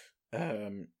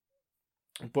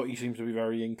 but he seems to be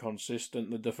very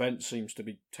inconsistent. The defence seems to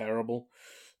be terrible.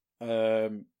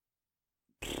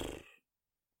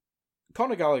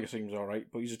 Conor Gallagher seems alright,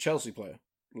 but he's a Chelsea player.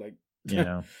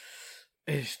 Yeah,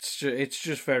 it's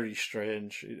just very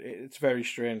strange. It's very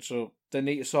strange. So they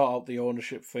need to sort out the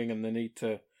ownership thing, and they need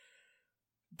to.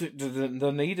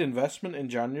 They need investment in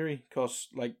January, because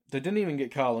they didn't even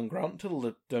get Karlan Grant till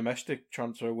the domestic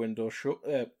transfer window shut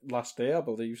last day, I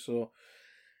believe. So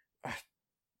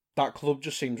that club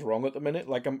just seems wrong at the minute.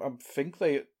 I think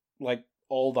they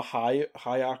all the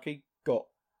hierarchy got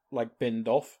binned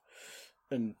off.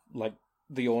 And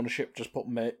the ownership just put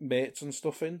mates and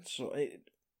stuff in, so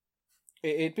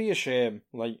it'd be a shame.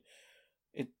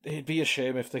 It'd be a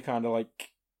shame if they kind of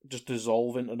just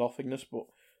dissolve into nothingness. But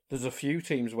there's a few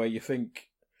teams where you think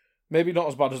maybe not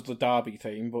as bad as the Derby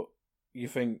team, but you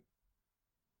think,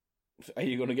 are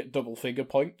you going to get double figure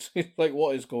points?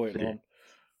 What is going on?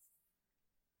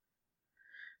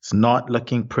 It's not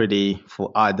looking pretty for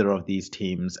either of these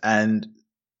teams, and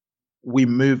we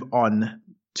move on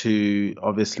to,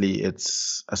 obviously,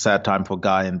 it's a sad time for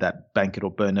Guy in that Bank It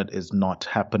or Burn It is not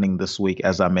happening this week.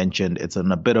 As I mentioned, it's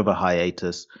in a bit of a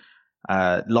hiatus.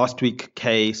 Last week,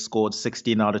 Kay scored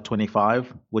 16 out of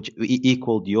 25, which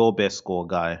equaled your best score,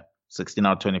 Guy, 16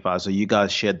 out of 25. So you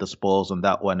guys shared the spoils on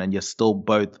that one, and you're still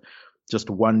both just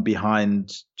one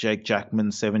behind Jake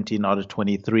Jackman, 17 out of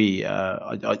 23.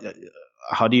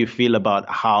 How do you feel about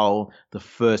how the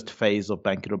first phase of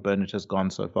Bank It or Burn It has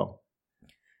gone so far?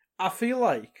 I feel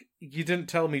like you didn't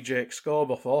tell me Jake's score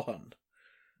beforehand.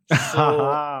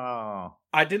 So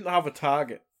I didn't have a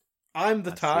target. I'm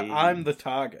the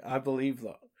target. I believe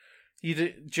that.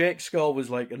 Jake's score was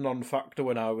like a non-factor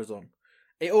when I was on.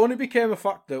 It only became a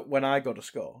factor when I got a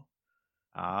score.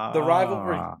 The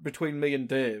rivalry between me and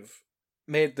Dave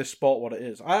made this sport what it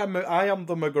is. I am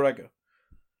the McGregor.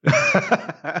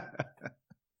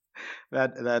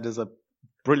 That is a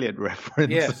brilliant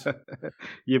reference. Yes.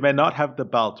 You may not have the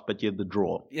belt, but you're the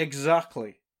draw.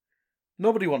 Exactly.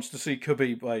 Nobody wants to see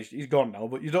Khabib. Well, he's gone now,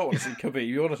 but you don't want to see Khabib.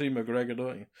 You want to see McGregor,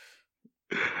 don't you?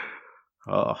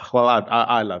 Oh, well,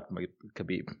 I love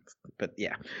Khabib, but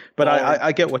yeah. But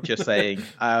I get what you're saying.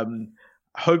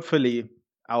 Hopefully,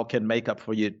 I can make up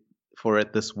for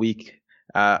it this week.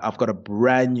 I've got a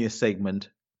brand new segment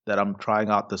that I'm trying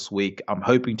out this week. I'm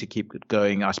hoping to keep it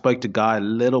going. I spoke to Guy a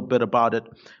little bit about it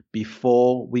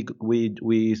before we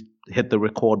hit the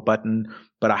record button,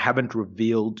 but I haven't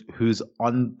revealed who's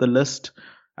on the list.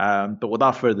 But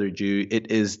without further ado, it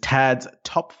is Tad's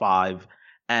top 5.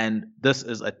 And this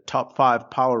is a top 5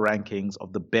 power rankings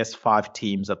of the best 5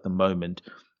 teams at the moment.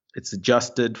 It's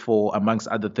adjusted for, amongst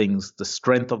other things, the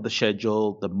strength of the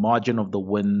schedule, the margin of the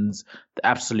wins, the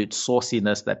absolute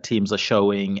sauciness that teams are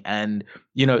showing. And,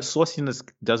 sauciness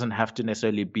doesn't have to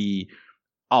necessarily be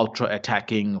ultra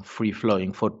attacking, free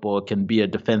flowing football. It can be a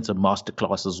defensive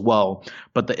masterclass as well.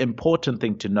 But the important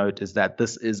thing to note is that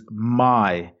this is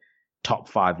my top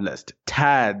 5 list,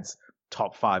 Tad's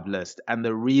top 5 list. And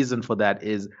the reason for that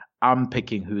is I'm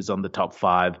picking who's on the top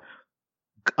 5.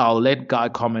 I'll let Guy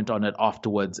comment on it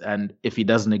afterwards, and if he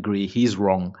doesn't agree, he's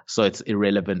wrong, so it's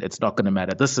irrelevant. It's not going to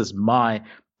matter. This is my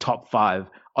top 5.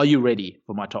 Are you ready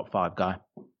for my top 5, Guy?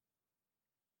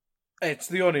 It's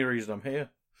the only reason I'm here.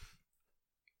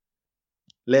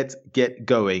 Let's get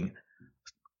going.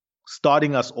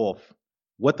 Starting us off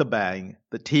with a bang,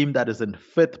 the team that is in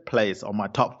 5th place on my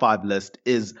top 5 list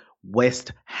is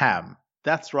West Ham.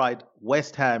 That's right,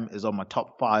 West Ham is on my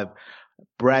top 5.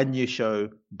 Brand new show,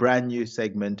 brand new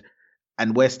segment.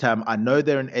 And West Ham, I know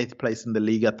they're in 8th place in the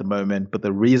league at the moment, but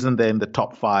the reason they're in the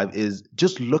top 5 is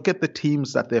just look at the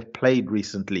teams that they've played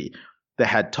recently. They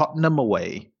had Tottenham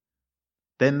away,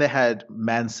 then they had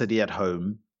Man City at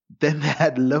home, then they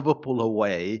had Liverpool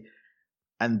away,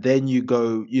 and then you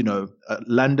go,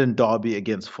 London derby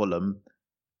against Fulham,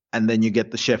 and then you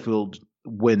get the Sheffield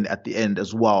win at the end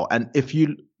as well. And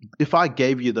if I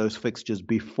gave you those fixtures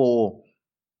before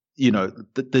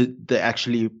they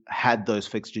actually had those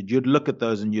fixtures, you'd look at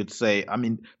those and you'd say,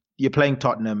 you're playing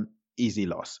Tottenham, easy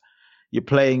loss. You're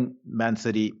playing Man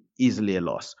City, easily a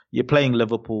loss. You're playing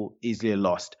Liverpool, easily a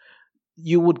loss.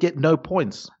 You would get no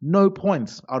points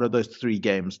out of those 3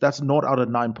 games. That's 0 out of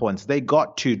 9 points. They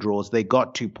got 2 draws. They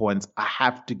got 2 points. I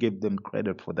have to give them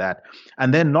credit for that.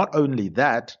 And then not only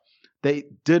that, they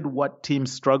did what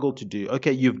teams struggle to do.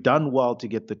 Okay, you've done well to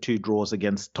get the 2 draws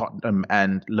against Tottenham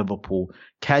and Liverpool.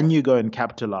 Can you go and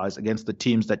capitalize against the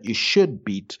teams that you should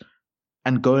beat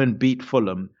and go and beat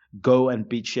Fulham, go and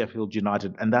beat Sheffield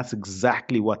United? And that's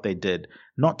exactly what they did.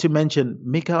 Not to mention,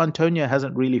 Mikel Antonio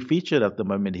hasn't really featured at the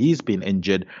moment. He's been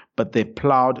injured, but they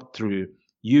plowed through.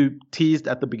 You teased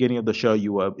at the beginning of the show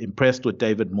you were impressed with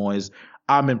David Moyes.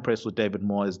 I'm impressed with David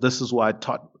Moyes. This is why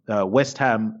West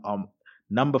Ham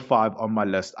number 5 on my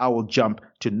list. I will jump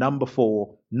to number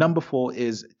 4. Number 4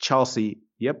 is Chelsea.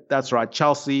 Yep, that's right.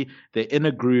 Chelsea, they're in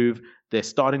a groove. They're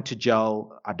starting to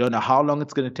gel. I don't know how long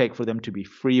it's going to take for them to be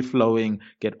free-flowing,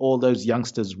 get all those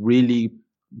youngsters really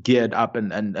geared up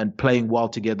and playing well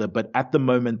together. But at the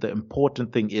moment, the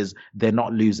important thing is they're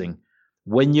not losing.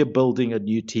 When you're building a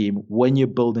new team, when you're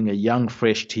building a young,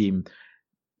 fresh team,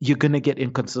 you're going to get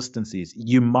inconsistencies.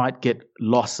 You might get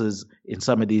losses in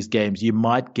some of these games. You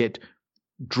might get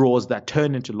draws that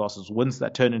turn into losses, wins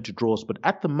that turn into draws. But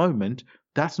at the moment,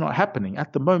 that's not happening.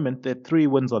 At the moment, there are 3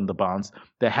 wins on the bounce.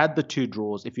 They had the 2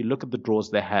 draws. If you look at the draws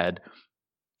they had,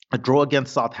 a draw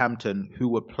against Southampton, who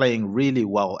were playing really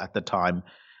well at the time,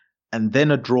 and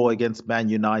then a draw against Man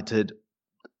United.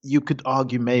 You could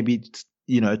argue maybe,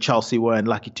 Chelsea were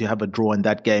unlucky to have a draw in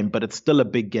that game, but it's still a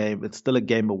big game. It's still a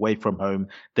game away from home.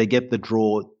 They get the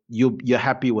draw. You're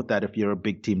happy with that if you're a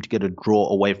big team to get a draw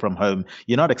away from home.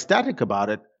 You're not ecstatic about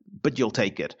it, but you'll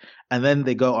take it. And then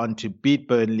they go on to beat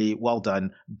Burnley, well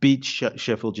done. Beat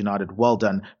Sheffield United, well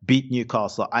done. Beat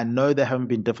Newcastle. I know they haven't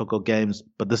been difficult games,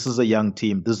 but this is a young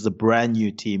team. This is a brand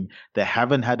new team. They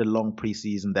haven't had a long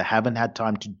preseason. They haven't had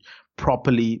time to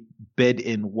properly bed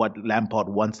in what Lampard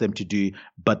wants them to do,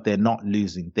 but they're not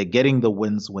losing. They're getting the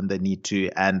wins when they need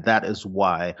to, and that is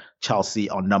why Chelsea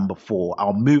are number 4.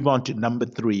 I'll move on to number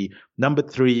 3. Number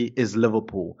 3 is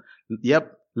Liverpool.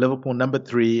 Yep, Liverpool number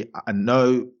 3. I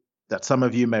know that some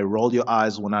of you may roll your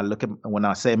eyes when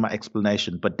I say my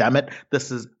explanation, but damn it,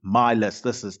 this is my list.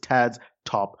 This is Tad's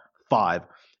top 5.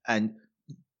 And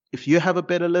if you have a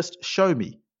better list, show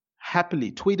me.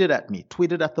 Happily, tweet it at me.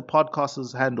 Tweet it at the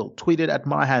podcaster's handle. Tweet it at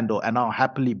my handle, and I'll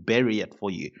happily bury it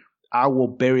for you. I will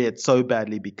bury it so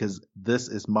badly because this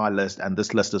is my list and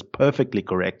this list is perfectly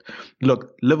correct.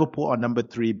 Look, Liverpool are number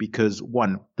 3 because,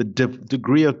 one, the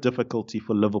degree of difficulty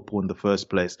for Liverpool in the first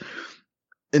place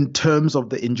in terms of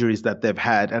the injuries that they've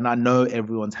had. And I know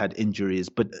everyone's had injuries,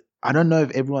 but I don't know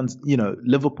if everyone's,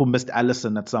 Liverpool missed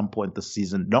Alisson at some point this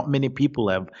season. Not many people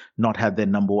have not had their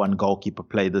number 1 goalkeeper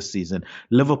play this season.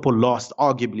 Liverpool lost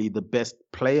arguably the best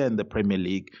player in the Premier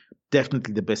League,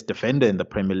 definitely the best defender in the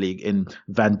Premier League in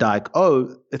Van Dijk.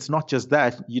 Oh, it's not just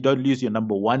that. You don't lose your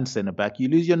number 1 centre-back. You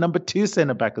lose your number 2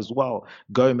 centre-back as well.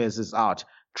 Gomez is out.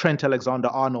 Trent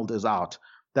Alexander-Arnold is out.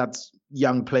 That's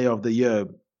young player of the year,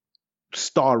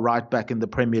 star right back in the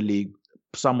Premier League.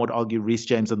 Some would argue Reece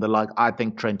James and the like. I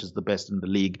think Trent is the best in the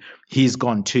league. He's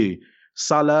gone too.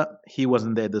 Salah, he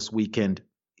wasn't there this weekend.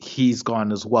 He's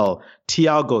gone as well.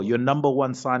 Thiago, your number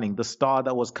 1 signing, the star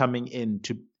that was coming in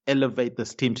to elevate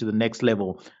this team to the next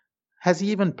level. Has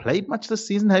he even played much this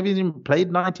season? Have he even played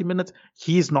 90 minutes?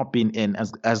 He's not been in.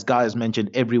 As Guy has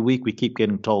mentioned, every week we keep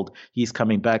getting told he's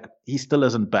coming back. He still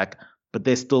isn't back, but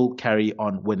they still carry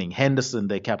on winning. Henderson,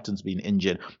 their captain's been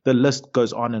injured. The list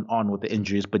goes on and on with the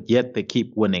injuries, but yet they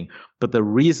keep winning. But the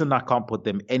reason I can't put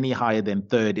them any higher than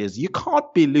 3rd is you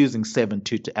can't be losing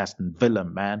 7-2 to Aston Villa,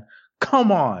 man.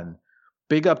 Come on.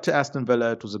 Big up to Aston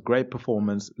Villa. It was a great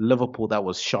performance. Liverpool, that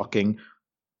was shocking.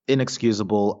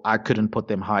 Inexcusable. I couldn't put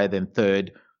them higher than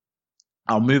 3rd.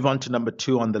 I'll move on to number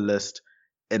 2 on the list.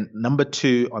 And number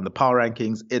 2 on the power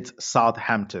rankings, it's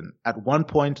Southampton. At one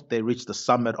point, they reached the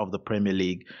summit of the Premier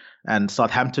League. And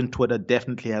Southampton Twitter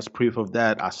definitely has proof of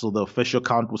that. I saw the official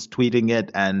account was tweeting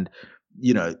it. And,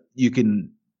 you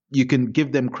can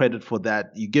give them credit for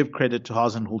that. You give credit to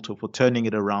Hasenhüttl for turning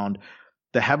it around.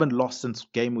 They haven't lost since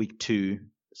game week 2.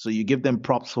 So you give them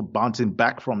props for bouncing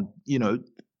back from,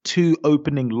 2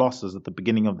 opening losses at the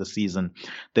beginning of the season.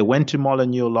 They went to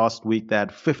Molineux last week. They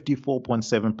had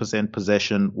 54.7%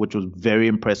 possession, which was very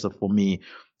impressive for me.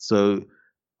 So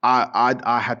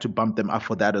I had to bump them up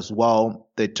for that as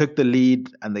well. They took the lead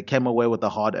and they came away with a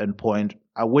hard-earned point.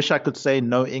 I wish I could say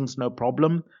no Ings, no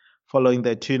problem, following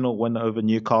their 2-0 win over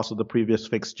Newcastle, the previous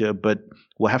fixture, but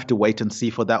we'll have to wait and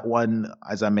see for that one.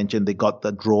 As I mentioned, they got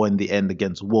the draw in the end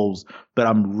against Wolves, but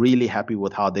I'm really happy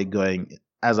with how they're going.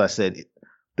 As I said,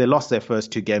 they lost their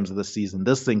first 2 games of the season.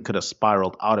 This thing could have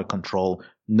spiraled out of control.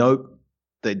 Nope.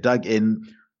 They dug in,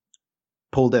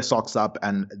 pulled their socks up,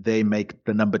 and they make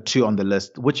the number 2 on the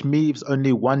list, which leaves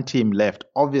only one team left.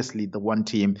 Obviously, the one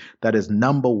team that is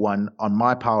number 1 on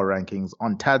my power rankings,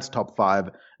 on Tad's top 5,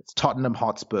 it's Tottenham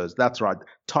Hotspurs. That's right.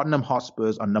 Tottenham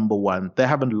Hotspurs are number 1. They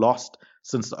haven't lost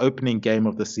since the opening game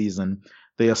of the season.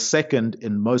 They are 2nd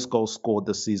in most goals scored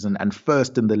this season and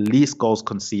 1st in the least goals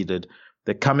conceded.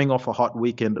 They're coming off a hot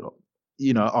weekend,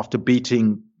 after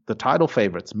beating the title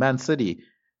favorites, Man City.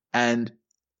 And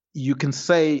you can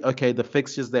say, okay, the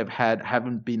fixtures they've had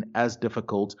haven't been as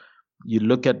difficult. You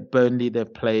look at Burnley,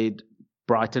 they've played.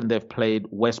 Brighton, they've played.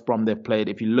 West Brom, they've played.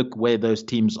 If you look where those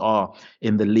teams are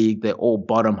in the league, they're all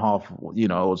bottom half,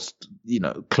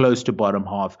 close to bottom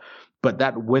half. But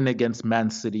that win against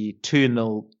Man City,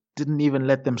 2-0, didn't even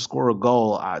let them score a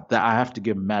goal. I have to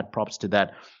give mad props to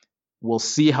that. We'll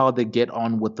see how they get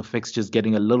on with the fixtures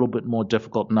getting a little bit more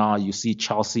difficult now. You see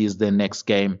Chelsea is their next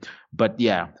game. But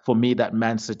yeah, for me, that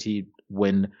Man City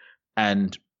win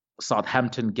and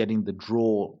Southampton getting the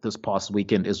draw this past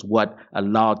weekend is what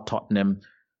allowed Tottenham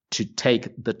to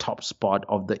take the top spot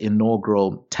of the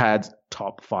inaugural Tad's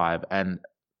top 5. And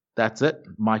that's it.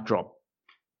 Mic drop.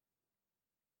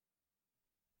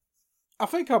 I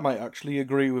think I might actually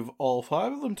agree with all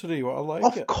 5 of them today. What I like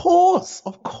Of course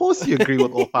you agree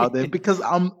with all 5 of them because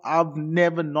I've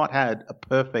never not had a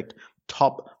perfect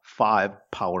top 5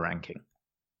 power ranking.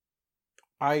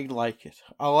 I like it.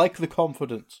 I like the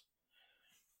confidence.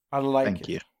 I like it. Thank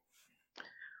you.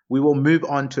 We will move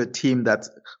on to a team that's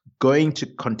going to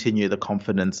continue the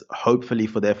confidence, hopefully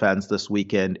for their fans this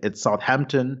weekend. It's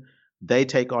Southampton. They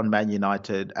take on Man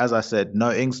United. As I said,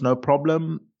 no Ings, no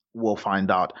problem. We'll find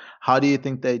out. How do you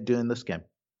think they do in this game?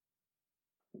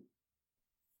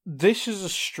 This is a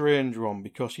strange one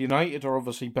because United are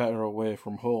obviously better away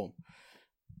from home.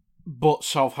 But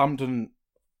Southampton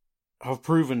have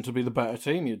proven to be the better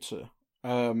team, you'd say.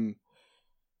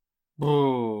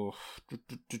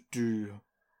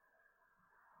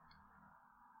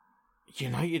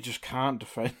 United just can't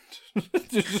defend.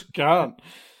 They just can't.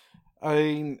 I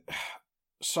mean,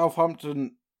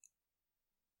 Southampton...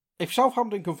 If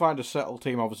Southampton can find a settled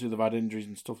team, obviously they've had injuries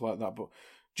and stuff like that, but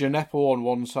Djenepo on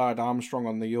one side, Armstrong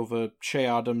on the other, Che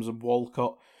Adams and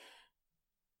Walcott,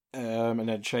 and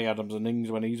then Che Adams and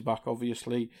Ings when he's back,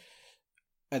 obviously,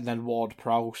 and then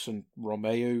Ward-Prowse and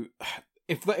Romeu.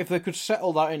 If they could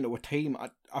settle that into a team,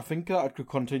 I think that could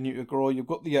continue to grow. You've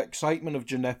got the excitement of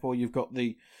Djenepo, you've got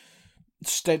the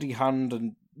steady hand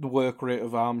and the work rate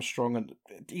of Armstrong, and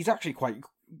he's actually quite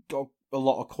got a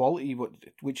lot of quality,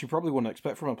 which you probably wouldn't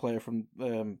expect from a player from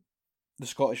the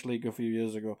Scottish League a few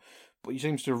years ago. But he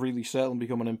seems to have really settled and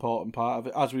become an important part of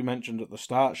it. As we mentioned at the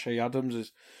start, Che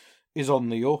Adams is on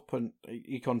the up and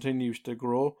he continues to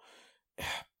grow.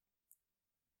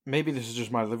 Maybe this is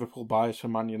just my Liverpool bias for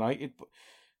Man United, but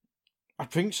I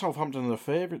think Southampton are the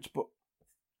favourites, but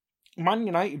Man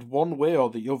United, one way or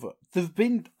the other, they've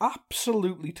been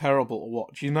absolutely terrible to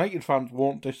watch. United fans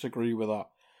won't disagree with that.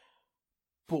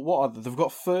 But what are they? They've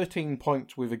got 13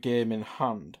 points with a game in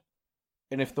hand.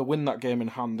 And if they win that game in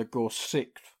hand, they go 6th,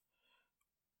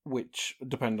 which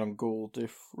depend on goal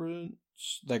difference.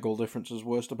 Their goal difference is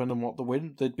worse depending on what they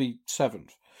win. They'd be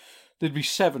 7th. They'd be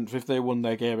 7th if they won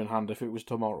their game in hand if it was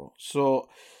tomorrow. So,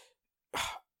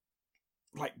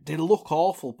 they look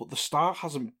awful, but the start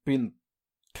hasn't been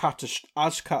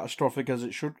as catastrophic as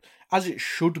it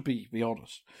should be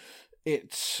honest.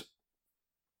 It's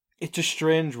a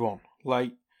strange one.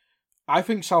 I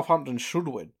think Southampton should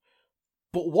win,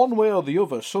 but one way or the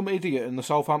other, some idiot in the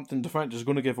Southampton defence is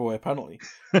going to give away a penalty.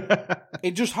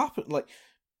 It just happened.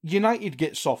 United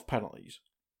get soft penalties,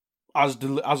 as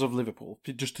of Liverpool.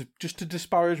 Just to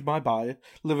disparage my bias,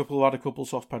 Liverpool had a couple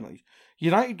soft penalties.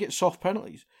 United get soft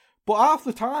penalties. But half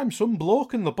the time, some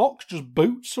bloke in the box just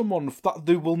boots someone that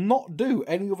they will not do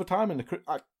any other time in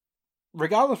the...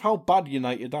 Regardless of how bad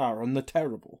United are, and they're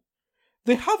terrible,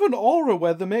 they have an aura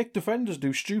where they make defenders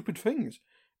do stupid things.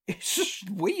 It's just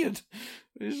weird.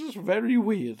 It's just very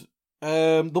weird.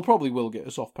 They'll probably will get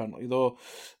a soft penalty, though.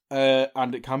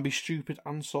 And it can be stupid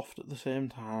and soft at the same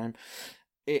time.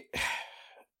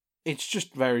 It's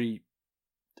just very...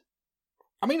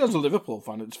 I mean, as a Liverpool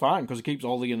fan, it's fine, because it keeps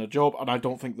Ollie in a job, and I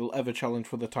don't think they'll ever challenge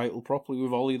for the title properly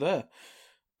with Ollie there.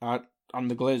 And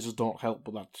the Glazers don't help,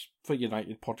 but that's for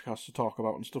United podcasts to talk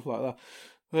about and stuff like that.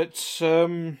 It's,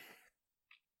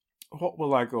 what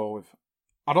will I go with?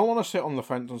 I don't want to sit on the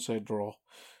fence and say draw.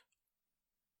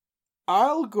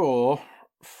 I'll go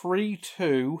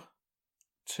 3-2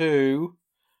 to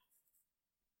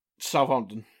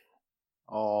Southampton.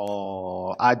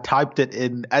 Oh, I typed it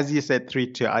in, as you said,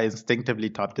 3-2. I instinctively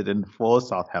typed it in for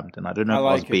Southampton. I don't know if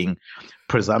I was being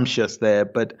presumptuous there,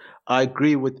 but I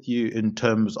agree with you in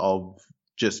terms of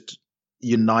just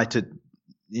United.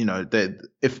 You know,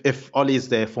 if Ollie's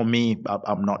there, for me,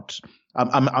 I'm not.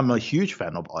 I'm a huge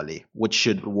fan of Ollie, which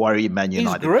should worry Man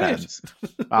United fans.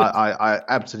 I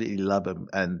absolutely love him,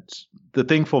 and the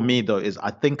thing for me though is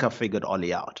I think I figured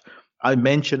Ollie out. I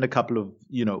mentioned a couple of,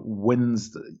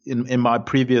 wins in my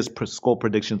previous score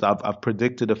predictions. I've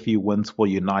predicted a few wins for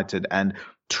United, and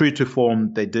true to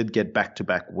form, they did get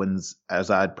back-to-back wins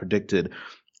as I had predicted.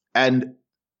 And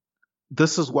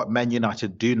this is what Man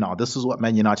United do now. This is what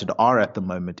Man United are at the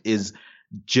moment, is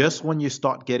just when you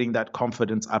start getting that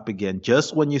confidence up again,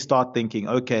 just when you start thinking,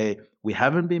 okay, we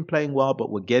haven't been playing well, but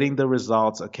we're getting the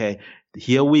results. Okay,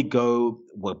 here we go.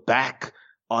 We're back.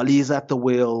 Ollie's at the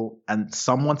wheel, and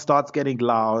someone starts getting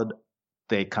loud,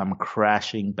 they come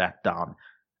crashing back down,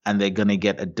 and they're going to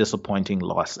get a disappointing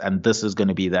loss. And this is going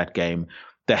to be that game.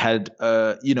 They had,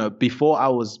 before I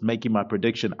was making my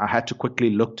prediction, I had to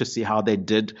quickly look to see how they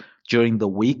did during the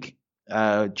week,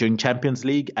 during Champions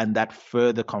League, and that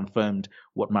further confirmed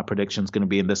what my prediction is going to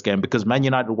be in this game, because Man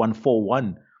United won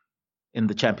 4-1 in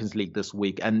the Champions League this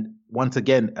week. And once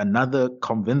again, another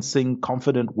convincing,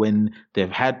 confident win.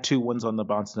 They've had 2 wins on the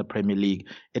bounce in the Premier League.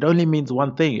 It only means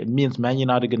one thing. It means Man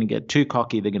United are going to get too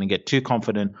cocky. They're going to get too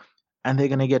confident, and they're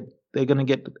going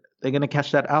to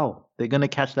catch that L. They're going to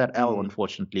catch that L,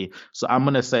 unfortunately. So I'm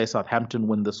going to say Southampton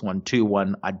win this one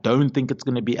 2-1. I don't think it's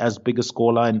going to be as big a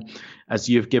scoreline as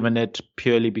you've given it,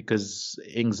 purely because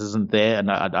Ings isn't there.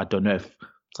 And I don't know if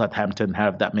Southampton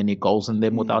have that many goals in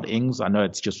them without Ings. I know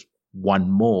it's just one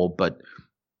more, but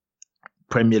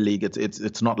Premier League,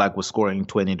 it's not like we're scoring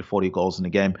 20 to 40 goals in a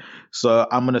game. So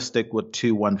I'm going to stick with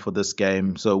 2-1 for this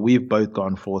game. So we've both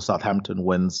gone for Southampton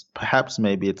wins. Perhaps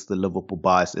maybe it's the Liverpool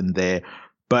bias in there,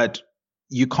 but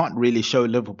you can't really show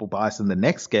Liverpool bias in the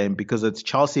next game because it's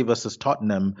Chelsea versus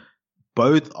Tottenham.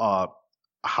 Both are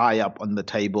high up on the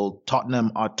table.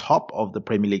 Tottenham are top of the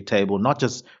Premier League table, not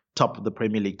just top of the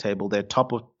Premier League table. They're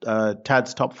top of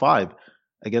Tad's top 5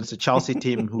 against a Chelsea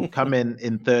team who come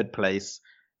in third place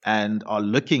and are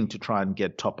looking to try and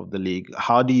get top of the league.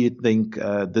 How do you think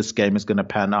this game is going to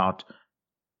pan out?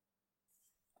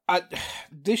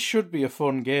 This should be a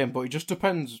fun game, but it just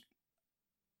depends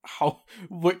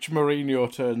which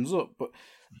Mourinho turns up. But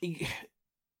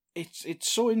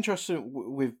it's so interesting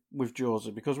with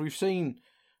Jose, because we've seen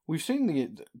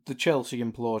the Chelsea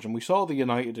implosion, we saw the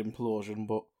United implosion,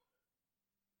 but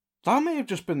that may have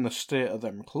just been the state of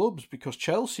them clubs, because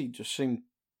Chelsea just seemed,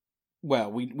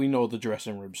 well, we know the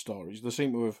dressing room stories. They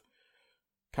seem to have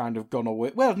kind of gone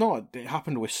away. Well, no, it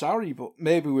happened with Sarri, but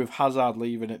maybe with Hazard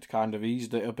leaving, it kind of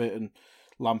eased it a bit, and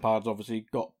Lampard's obviously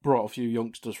brought a few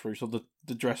youngsters through, so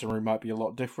the dressing room might be a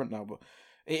lot different now. But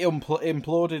it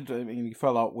imploded. I mean, he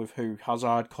fell out with who?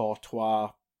 Hazard, Courtois,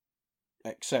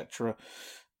 etc.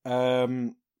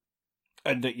 And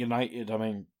at United, I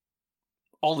mean,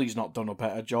 Ollie's not done a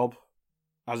better job,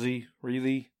 has he,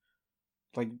 really?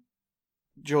 Like,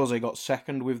 Jose got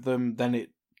second with them, then it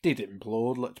did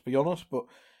implode, let's be honest, but...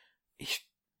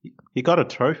 He got a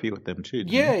trophy with them too,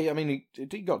 didn't he? I mean,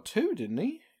 he got 2, didn't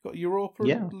he? Got Europa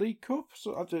and League Cup.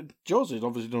 So Jose's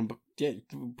obviously done,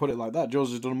 put it like that,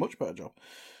 Jose's done a much better job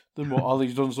than what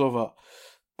Ollie's done so far.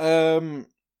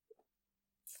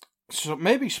 So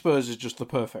maybe Spurs is just the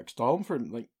perfect storm for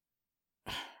him. Like,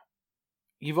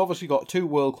 you've obviously got 2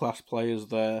 world-class players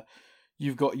there.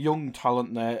 You've got young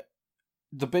talent there.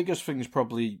 The biggest thing is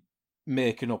probably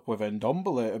making up with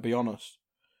Ndombele, to be honest.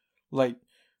 Like,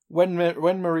 when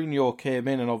Mourinho came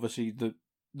in, and obviously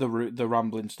the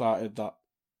rambling started that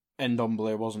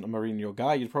Ndombele wasn't a Mourinho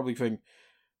guy, you'd probably think,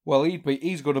 well,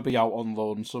 he's going to be out on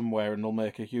loan somewhere and they'll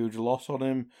make a huge loss on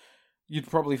him. You'd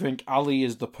probably think Ali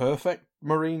is the perfect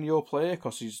Mourinho player,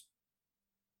 because he's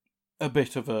a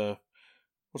bit of a...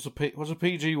 What's a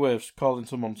PG way of calling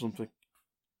someone something?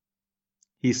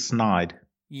 He's snide.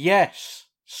 Yes,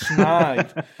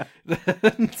 snide.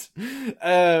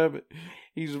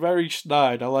 He's very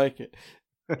snide. I like it,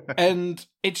 and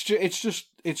it's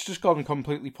just gone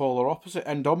completely polar opposite.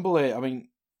 And Ndombele, I mean,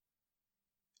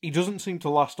 he doesn't seem to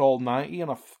last all 90.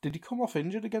 And did he come off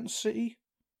injured against City?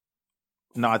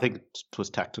 No, I think it was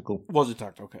tactical. Was it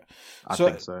tactical? Okay, I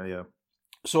think so. Yeah.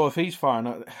 So if he's fine,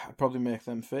 I'd probably make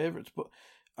them favourites. But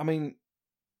I mean,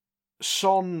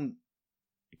 Son,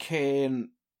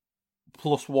 Kane,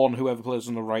 +1, whoever plays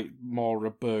on the right,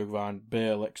 Moura, Bergwijn,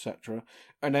 Bale, etc.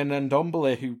 And then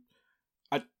Ndombele, who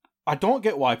I don't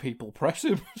get why people press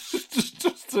him.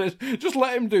 just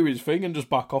let him do his thing and just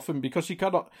back off him, because you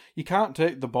can't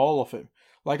take the ball off him.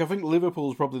 Like, I think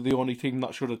Liverpool's probably the only team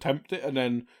that should attempt it and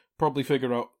then probably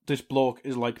figure out this bloke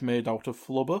is like made out of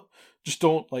flubber. Just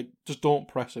don't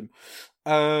press him.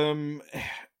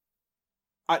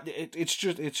 It's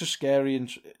just scary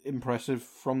and impressive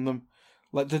from them.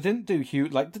 Like, they didn't do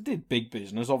huge. Like, they did big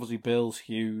business. Obviously, Bale's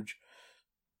huge,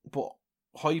 but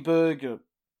Højbjerg,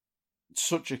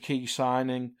 such a key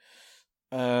signing.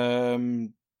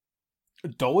 Doherty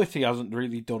hasn't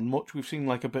really done much. We've seen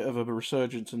like a bit of a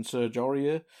resurgence in Serge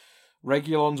Aurier.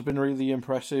 Reguilon's been really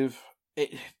impressive.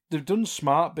 They've done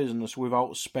smart business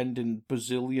without spending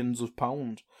bazillions of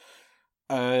pounds.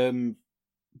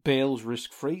 Bale's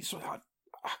risk-free, so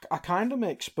I kind of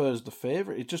make Spurs the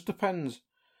favourite. It just depends.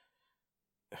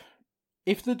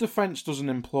 If the defence doesn't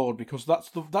implode, because that's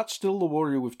still the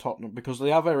worry with Tottenham, because they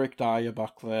have Eric Dyer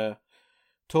back there.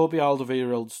 Toby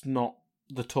Alderweireld's not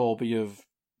the Toby of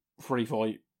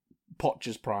 3-4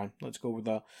 Poch's prime. Let's go with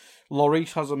that.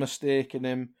 Lloris has a mistake in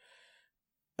him.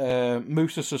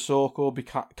 Moussa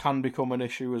Sissoko can become an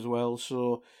issue as well.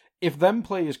 So if them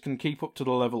players can keep up to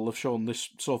the level they've shown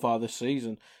so far this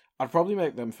season, I'd probably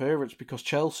make them favourites, because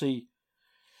Chelsea,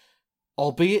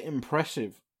 albeit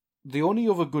impressive, the only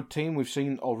other good team we've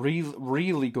seen, or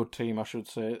really good team, I should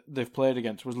say, they've played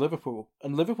against was Liverpool.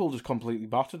 And Liverpool just completely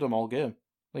battered them all game.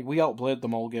 Like, we outplayed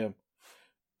them all game.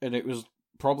 And it was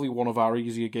probably one of our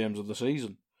easier games of the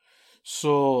season.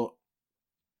 So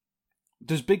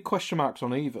there's big question marks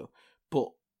on either.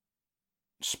 But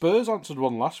Spurs answered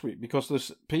one last week, because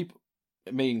there's people,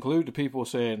 me included, people were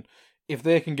saying, if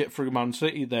they can get through Man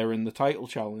City, they're in the title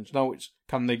challenge. Now it's,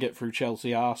 can they get through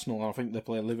Chelsea, Arsenal, and I think they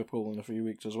play Liverpool in a few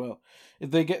weeks as well.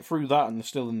 If they get through that and they're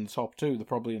still in the top 2, they're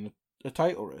probably in a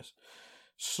title race.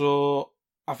 So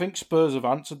I think Spurs have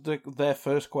answered their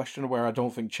first question, where I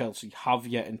don't think Chelsea have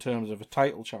yet in terms of a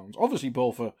title challenge. Obviously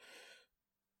both are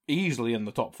easily in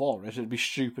the top 4 race. It'd be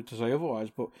stupid to say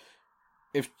otherwise, but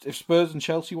if Spurs and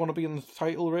Chelsea want to be in the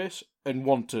title race and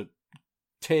want to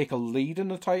take a lead in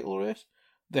the title race,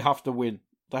 they have to win.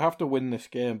 They have to win this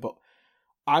game, but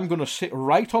I'm going to sit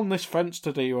right on this fence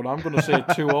today, and I'm going to say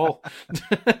 2-all.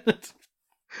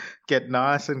 Get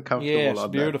nice and comfortable on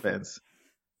beautiful. That fence.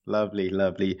 Lovely,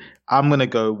 lovely. I'm going to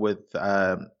go with,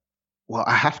 I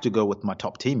have to go with my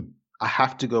top team. I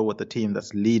have to go with the team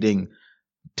that's leading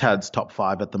Tad's top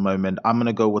 5 at the moment. I'm going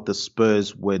to go with the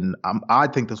Spurs win. I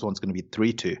think this one's going to be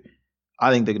 3-2.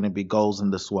 I think they're going to be goals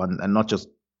in this one, and not just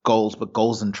goals, but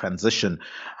goals in transition.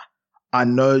 I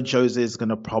know Jose is going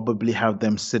to probably have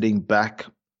them sitting back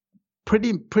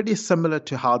pretty similar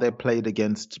to how they played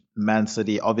against Man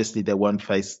City. Obviously, they won't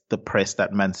face the press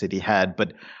that Man City had,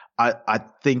 but I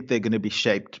think they're going to be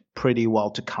shaped pretty well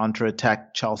to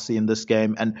counterattack Chelsea in this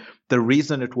game. And the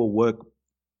reason it will work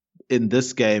in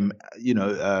this game,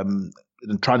 and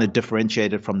trying to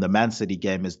differentiate it from the Man City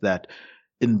game, is that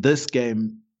in this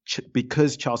game,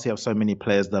 because Chelsea have so many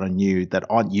players that are new, that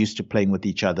aren't used to playing with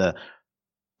each other,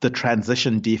 the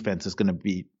transition defense is going to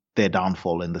be their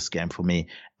downfall in this game for me.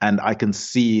 And I can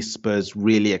see Spurs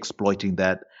really exploiting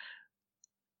that.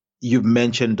 You've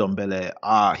mentioned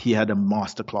Ndombele. He had a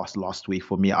masterclass last week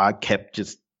for me. I kept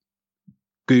just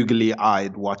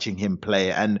googly-eyed watching him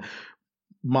play. And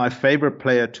my favorite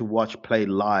player to watch play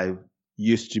live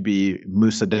used to be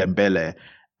Moussa Dembele.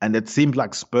 And it seems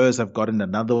like Spurs have gotten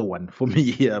another one for me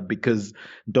here, because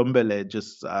Ndombele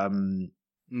just...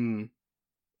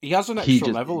 He has an extra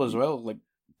level as well. Like,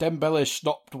 Dembele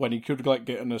stopped when he could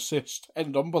get an assist,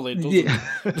 and Ndombele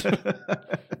doesn't.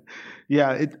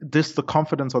 Yeah, just the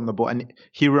confidence on the ball. And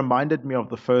he reminded me of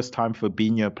the first time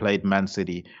Fabinho played Man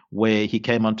City, where he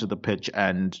came onto the pitch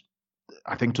and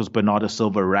I think it was Bernardo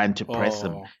Silva ran to press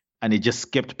him, and he just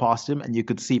skipped past him, and you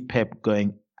could see Pep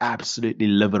going absolutely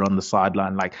livid on the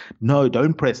sideline, like, no,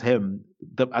 don't press him.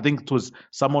 I think it was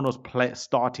someone was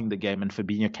starting the game and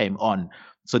Fabinho came on.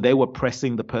 So they were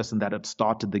pressing the person that had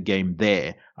started the game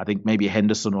there. I think maybe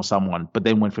Henderson or someone. But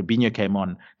then when Fabinho came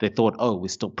on, they thought, oh, we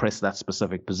still press that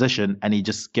specific position. And he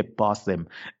just skipped past them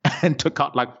and took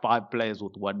out like 5 players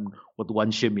with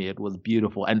one shimmy. It was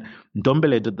beautiful. And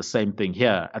Ndombele did the same thing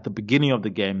here. At the beginning of the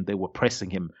game, they were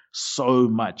pressing him so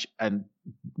much. And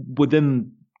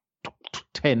within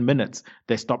 10 minutes,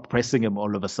 they stopped pressing him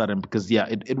all of a sudden, because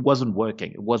it wasn't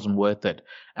working. It wasn't worth it.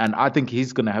 And I think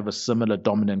he's going to have a similar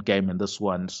dominant game in this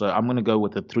one. So I'm going to go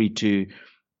with a 3-2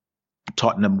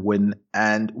 Tottenham win.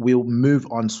 And we'll move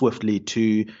on swiftly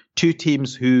to 2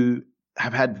 teams who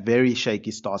have had very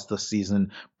shaky starts this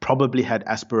season, probably had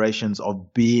aspirations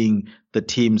of being the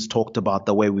teams talked about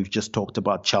the way we've just talked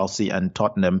about Chelsea and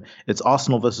Tottenham. It's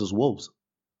Arsenal versus Wolves.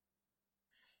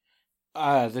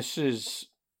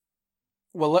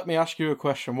 Well, let me ask you a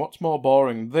question. What's more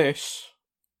boring, this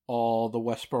or the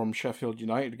West Brom Sheffield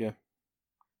United game?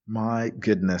 My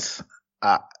goodness.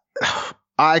 I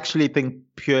actually think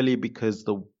purely because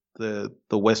the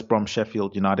West Brom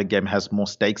Sheffield United game has more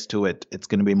stakes to it, it's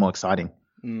going to be more exciting.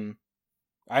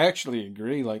 I actually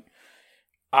agree. Like,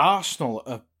 Arsenal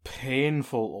are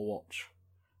painful to watch.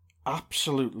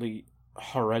 Absolutely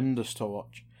horrendous to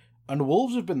watch. And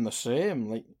Wolves have been the same.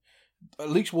 Like, at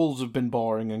least Wolves have been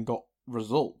boring and got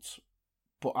results,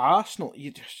 but Arsenal,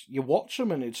 you watch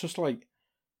them and it's just like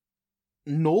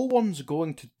no one's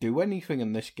going to do anything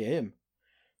in this game.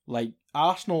 Like,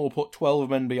 Arsenal will put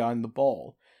 12 men behind the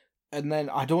ball, and then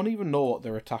I don't even know what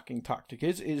their attacking tactic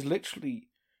is. It's literally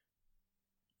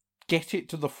get it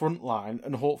to the front line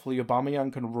and hopefully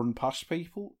Aubameyang can run past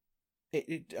people.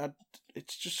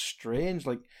 It's just strange.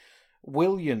 Like,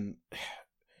 Willian,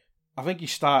 I think he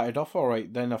started off all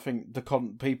right. Then I think the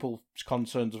people's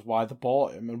concerns of why they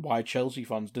bought him and why Chelsea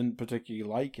fans didn't particularly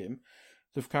like him,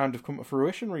 they've kind of come to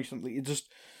fruition recently. He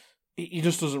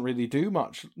just doesn't really do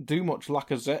much.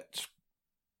 Lacazette's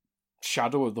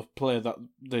shadow of the player that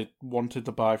they wanted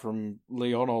to buy from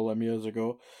Lyon all them years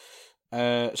ago.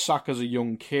 Saka's a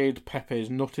young kid. Pepe's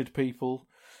nutted people.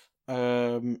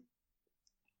 They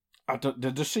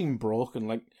just seem broken.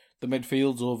 Like, the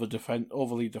midfield's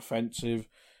overly defensive.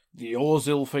 The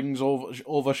Ozil thing's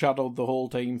overshadowed the whole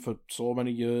team for so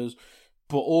many years.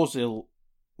 But Ozil,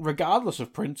 regardless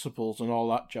of principles and all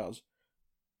that jazz,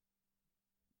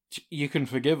 you can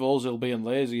forgive Ozil being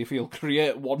lazy if he'll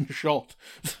create one shot,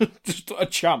 just a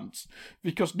chance,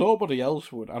 because nobody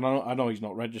else would. And I know he's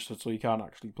not registered, so he can't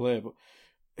actually play, but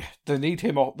they need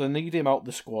him out. They need him out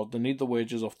the squad. They need the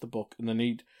wages off the book, and they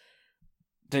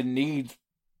need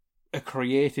a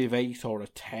creative 8 or a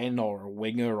 10 or a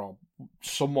winger or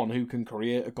someone who can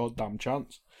create a goddamn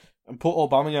chance. And put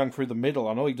Aubameyang through the middle.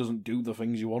 I know he doesn't do the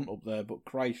things you want up there, but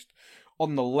Christ,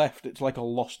 on the left, it's like a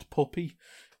lost puppy.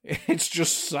 It's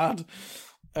just sad.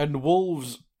 And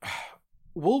Wolves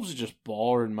are just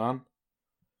boring, man.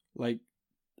 Like,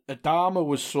 Adama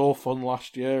was so fun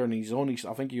last year, and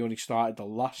I think he only started the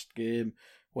last game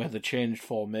where they changed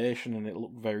formation and it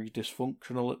looked very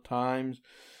dysfunctional at times.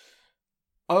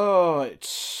 Oh,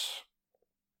 it's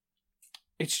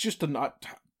just I'm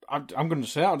going to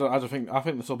say I think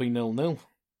this will be 0-0.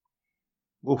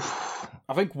 Oof,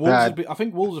 I think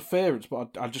Wolves are favourites,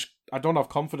 but I don't have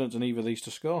confidence in either of these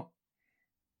to score.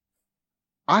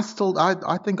 I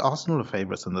think Arsenal are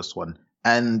favourites in this one,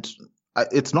 and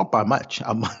it's not by much.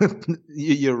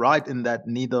 You're right in that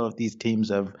neither of these teams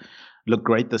have looked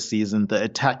great this season. The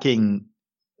attacking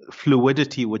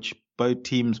fluidity, which both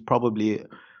teams probably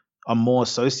are more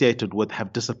associated with,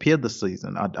 have disappeared this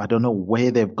season. I don't know where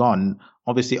they've gone.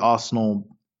 Obviously, Arsenal,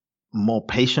 more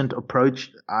patient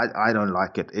approach. I don't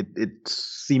like it. It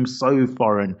seems so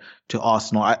foreign to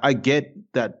Arsenal. I get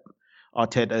that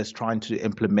Arteta is trying to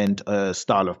implement a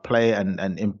style of play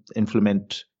and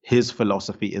implement his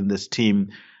philosophy in this team.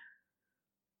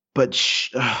 But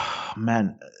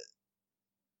man,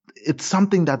 it's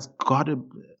something that's got to.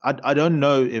 I don't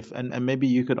know if, and maybe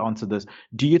you could answer this.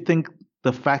 Do you think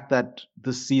the fact that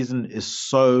this season is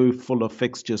so full of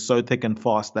fixtures, so thick and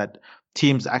fast, that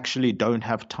teams actually don't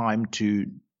have time to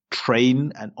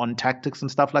train and on tactics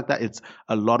and stuff like that? It's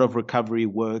a lot of recovery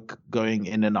work going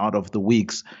in and out of the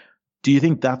weeks. Do you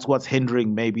think that's what's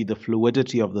hindering maybe the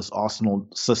fluidity of this Arsenal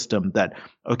system? That,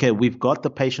 okay, we've got the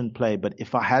patient play, but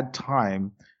if I had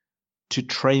time to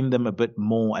train them a bit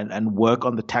more and work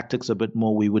on the tactics a bit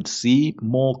more, we would see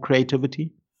more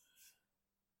creativity?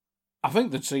 I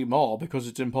think they'd see more because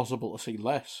it's impossible to see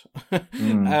less.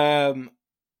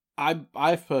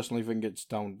 I personally think it's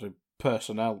down to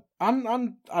personnel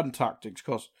and tactics,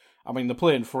 because I mean they're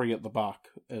playing free at the back,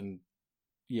 and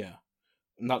yeah,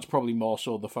 and that's probably more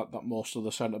so the fact that most of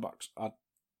the centre backs are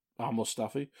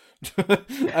Mustafi.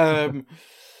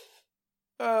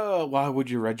 Why would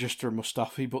you register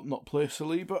Mustafi but not play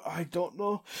Saliba? I don't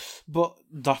know, but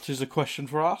that is a question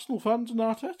for Arsenal fans and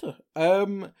Arteta.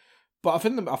 But I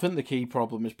think the key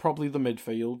problem is probably the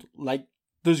midfield. Like,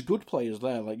 there's good players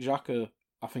there, like Xhaka.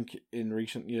 I think in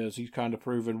recent years he's kind of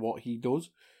proven what he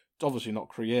does. It's obviously not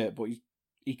create, but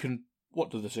he can, what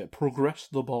do they say, progress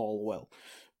the ball well.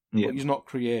 Yeah. But he's not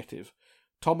creative.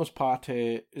 Thomas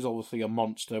Partey is obviously a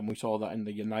monster, and we saw that in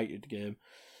the United game.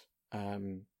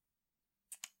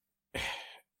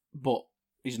 But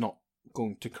he's not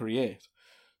going to create.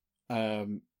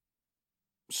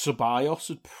 Ceballos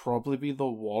would probably be the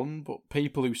one, but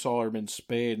people who saw him in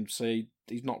Spain say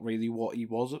he's not really what he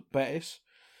was at Betis.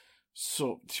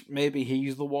 So maybe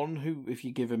he's the one who, if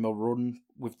you give him a run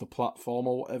with the platform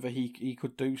or whatever, he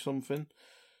could do something.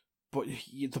 But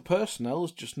the personnel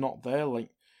is just not there. Like,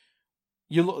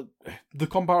 you look, the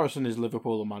comparison is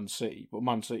Liverpool and Man City, but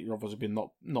Man City have obviously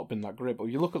not been that great. But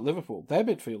you look at Liverpool, their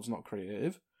midfield's not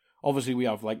creative. Obviously, we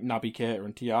have like Naby Keita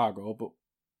and Thiago, but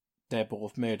they're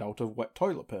both made out of wet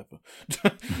toilet paper.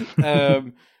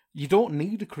 You don't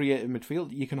need a creative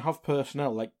midfield. You can have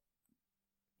personnel. Like,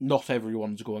 not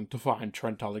everyone's going to find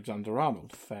Trent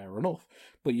Alexander-Arnold, fair enough,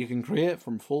 but you can create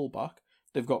from full-back.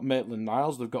 They've got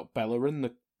Maitland-Niles, they've got Bellerin,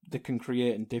 they can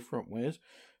create in different ways.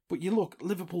 But you look,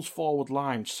 Liverpool's forward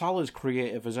line, Salah's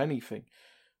creative as anything.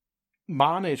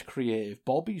 Mane's creative,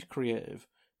 Bobby's creative.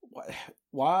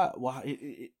 Why?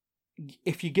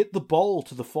 If you get the ball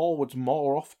to the forwards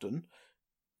more often,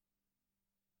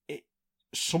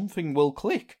 something will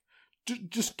click.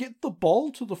 Just get the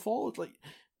ball to the forwards. Like,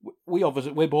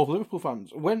 we're both Liverpool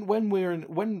fans.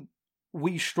 When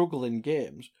we struggle in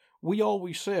games, we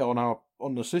always say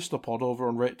on the sister pod over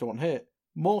on Rate Don't Hate,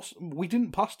 we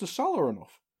didn't pass to Salah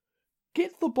enough.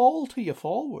 Get the ball to your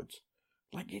forwards.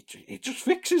 Like, it just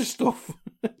fixes stuff.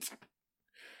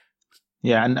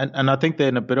 Yeah, and I think they're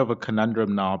in a bit of a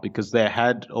conundrum now because they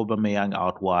had Aubameyang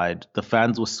out wide. The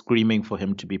fans were screaming for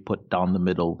him to be put down the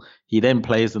middle. He then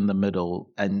plays in the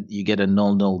middle, and you get a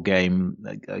 0-0 game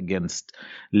against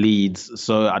Leeds.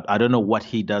 So I don't know what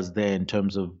he does there in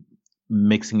terms of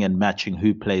mixing and matching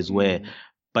who plays where.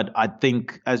 But I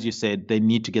think, as you said, they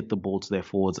need to get the ball to their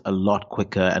forwards a lot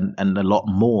quicker and a lot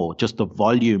more. Just the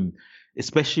volume,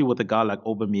 especially with a guy like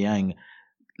Aubameyang.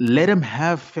 Let him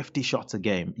have 50 shots a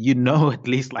game. You know, at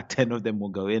least like 10 of them will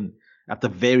go in at the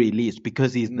very least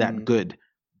because he's that good.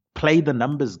 Play the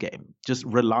numbers game. Just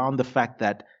rely on the fact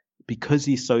that because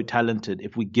he's so talented,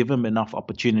 if we give him enough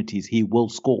opportunities, he will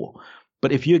score.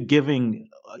 But if you're giving,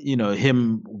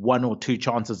 him 1 or 2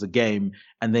 chances a game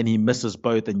and then he misses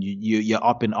both and you're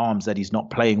up in arms that he's not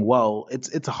playing well,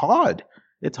 it's hard.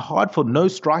 It's hard for no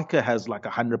striker has like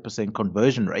 100%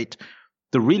 conversion rate.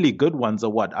 The really good ones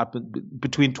are up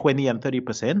between 20 and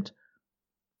 30%.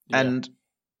 Yeah. And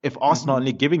if Arsenal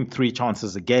only giving 3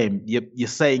 chances a game, you're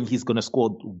saying he's going to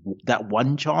score that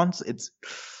 1 chance.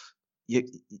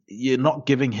 You're not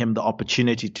giving him the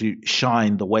opportunity to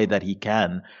shine the way that he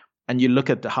can. And you look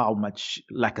at how much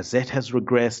Lacazette has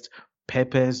regressed.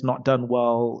 Pepe has not done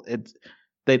well.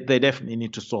 They definitely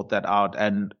need to sort that out.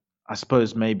 And I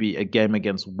suppose maybe a game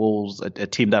against Wolves, a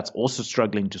team that's also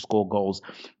struggling to score goals,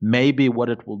 maybe what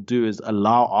it will do is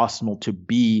allow Arsenal to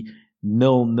be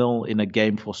 0-0 in a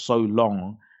game for so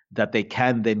long that they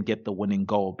can then get the winning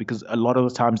goal. Because a lot of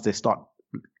the times they start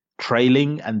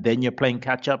trailing and then you're playing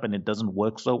catch up and it doesn't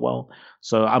work so well.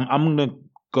 So I'm going to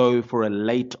go for a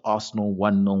late Arsenal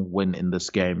 1-0 win in this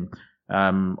game.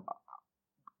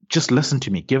 Just listen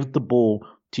to me. Give the ball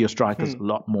to your strikers a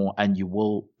lot more and you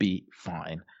will be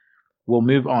fine. We'll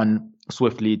move on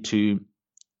swiftly to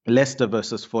Leicester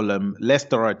versus Fulham.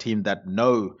 Leicester are a team that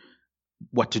know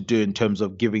what to do in terms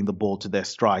of giving the ball to their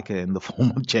striker in the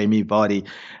form of Jamie Vardy.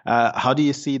 How do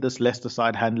you see this Leicester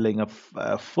side handling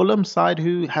a Fulham side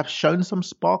who have shown some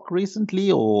spark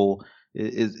recently, or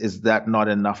is that not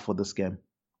enough for this game?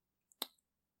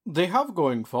 They have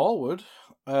going forward,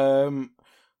 but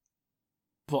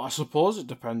I suppose it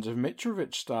depends if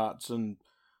Mitrovic starts and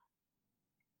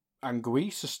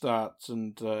Anguissa starts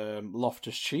and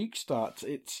Loftus-Cheek starts.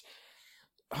 It's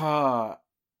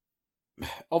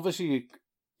obviously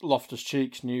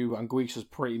Loftus-Cheek's new, Anguissa's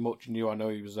pretty much new. I know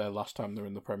he was there last time they were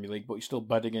in the Premier League, but he's still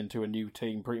bedding into a new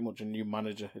team, pretty much a new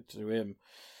manager to him.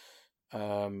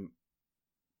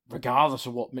 Regardless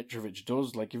of what Mitrovic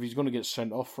does, like if he's going to get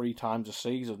sent off 3 times a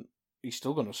season, he's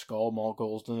still going to score more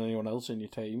goals than anyone else in your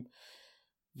team.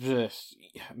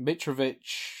 Mitrovic,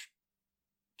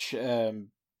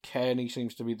 Kearney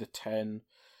seems to be the 10.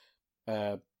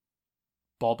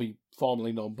 Bobby,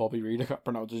 formerly known Bobby Reid, I can't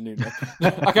pronounce his new name.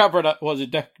 I can't pronounce, what is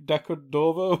it,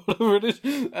 Decordova, whatever it is.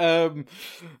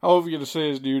 However you're going to say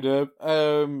his new name.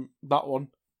 That one.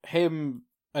 Him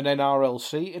and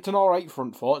NRLC. It's an alright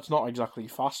front four. It's not exactly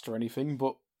fast or anything,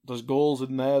 but there's goals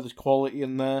in there, there's quality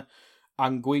in there.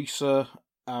 Anguissa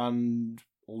and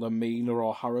Lemina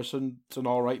or Harrison, it's an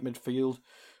alright midfield.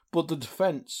 But the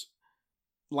defence,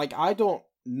 like, I don't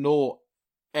know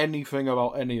anything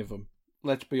about any of them.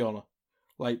 Let's be honest.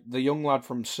 Like, the young lad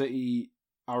from City,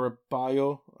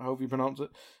 Arabayo, however you pronounce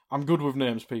it. I'm good with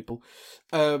names, people.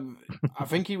 I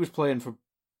think he was playing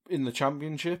in the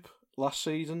Championship last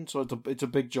season, so it's a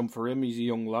big jump for him. He's a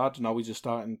young lad. Now he's a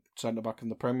starting centre-back in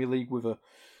the Premier League with a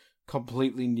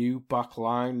completely new back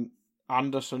line.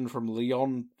 Anderson from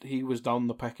Lyon, he was down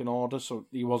the pecking order, so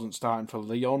he wasn't starting for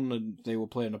Lyon, and they were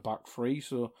playing a back three,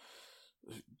 so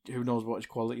who knows what his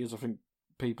quality is. I think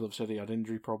people have said he had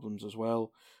injury problems as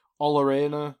well.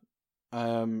 Olarena,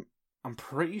 I'm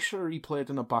pretty sure he played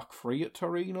in a back three at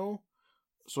Torino,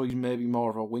 so he's maybe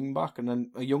more of a wing back. And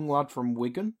then a young lad from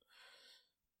Wigan.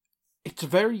 It's a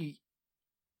very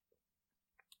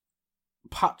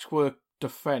patchwork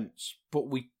defence, but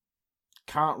we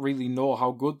can't really know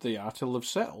how good they are till they've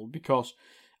settled, because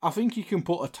I think you can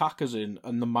put attackers in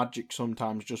and the magic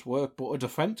sometimes just work, but a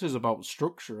defence is about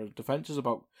structure, a defence is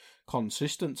about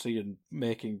consistency and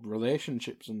making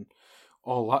relationships and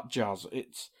all that jazz.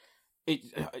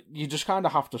 You just kind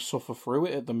of have to suffer through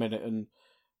it at the minute, and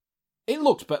it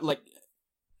looks better. Like,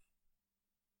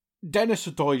 Dennis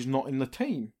Oddoi's not in the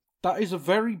team. That is a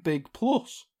very big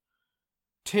plus.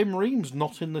 Tim Ream's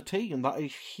not in the team. That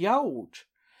is huge.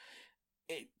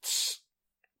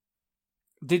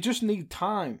 They just need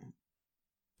time.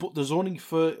 But there's only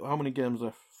how many games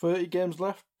left? 30 games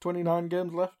left? 29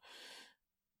 games left?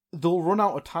 They'll run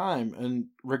out of time, and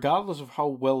regardless of how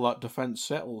well that defence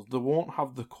settles, they won't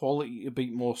have the quality to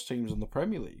beat most teams in the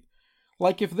Premier League.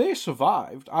 Like, if they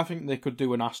survived, I think they could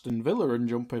do an Aston Villa and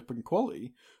jump up in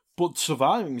quality, but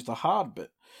surviving's the hard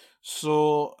bit.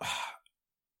 So,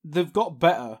 they've got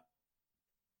better,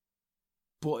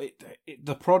 but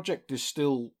the project is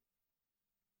still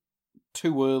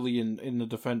too early in the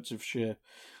defensive shape.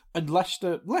 And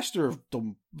Leicester have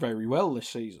done very well this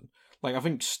season. Like, I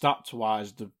think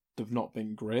stats-wise, they've not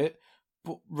been great,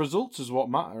 but results is what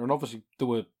matter. And obviously, they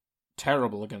were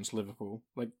terrible against Liverpool.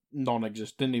 Like,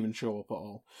 non-existent, didn't even show up at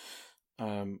all.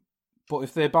 But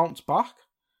if they bounce back,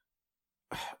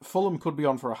 Fulham could be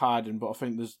on for a hiding, but I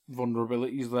think there's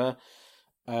vulnerabilities there.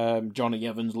 Johnny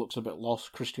Evans looks a bit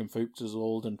lost. Christian Fuchs is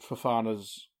old, and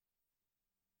Fofana's...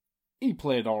 He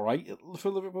played all right for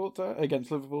Liverpool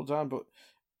against Liverpool time, but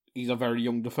he's a very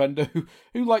young defender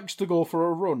who likes to go for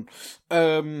a run.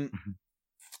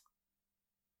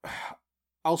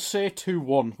 I'll say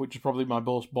 2-1, which is probably my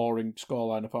most boring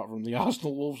scoreline apart from the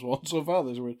Arsenal Wolves one so far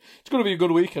this week. It's going to be a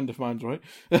good weekend if mine's right.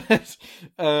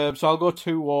 So I'll go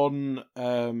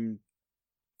 2-1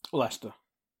 Leicester.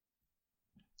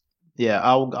 Yeah,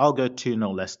 I'll go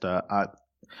 2-0 Leicester.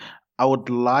 I would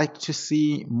like to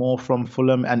see more from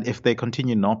Fulham, and if they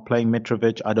continue not playing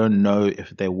Mitrovic, I don't know if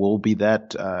there will be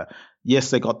that.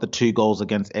 Yes, they got the 2 goals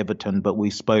against Everton, but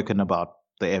we've spoken about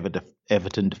the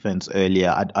Everton defense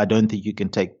earlier. I don't think you can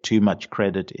take too much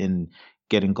credit in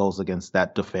getting goals against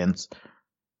that defense.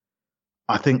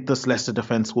 I think this Leicester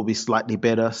defense will be slightly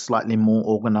better, slightly more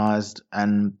organised,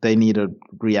 and they need a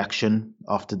reaction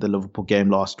after the Liverpool game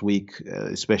last week,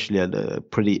 especially at a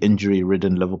pretty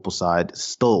injury-ridden Liverpool side.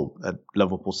 Still a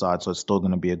Liverpool side, so it's still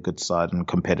going to be a good side and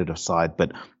competitive side,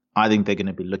 but I think they're going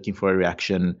to be looking for a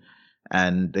reaction,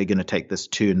 and they're going to take this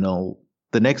 2-0.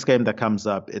 The next game that comes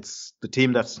up, it's the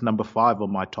team that's number 5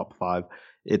 on my top 5.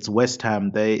 It's West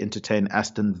Ham. They entertain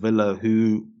Aston Villa,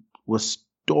 who was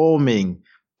storming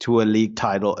to a league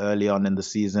title early on in the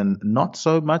season. Not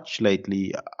so much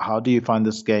lately. How do you find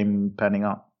this game panning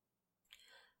out?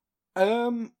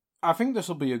 I think this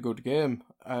will be a good game.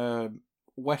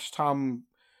 West Ham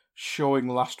showing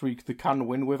last week they can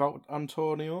win without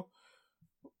Antonio.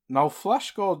 Now,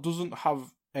 Flashscore doesn't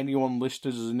have anyone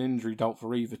listed as an injury doubt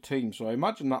for either team, so I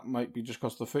imagine that might be just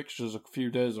because the fixture's a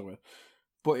few days away.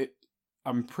 But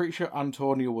I'm pretty sure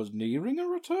Antonio was nearing a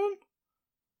return.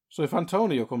 So if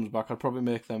Antonio comes back, I'd probably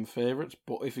make them favourites.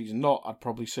 But if he's not, I'd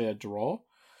probably say a draw.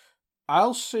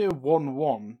 I'll say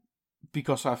 1-1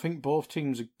 because I think both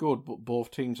teams are good, but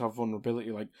both teams have vulnerability.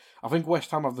 Like, I think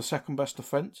West Ham have the second best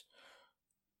defence.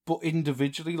 But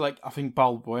individually, like, I think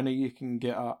Balbuena you can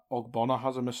get at. Ogbonna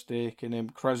has a mistake in him.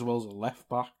 Creswell's a left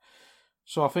back.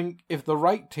 So I think if the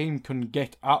right team can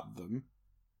get at them,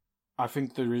 I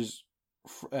think there is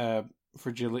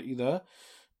fragility there.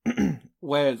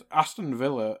 Whereas Aston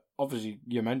Villa, obviously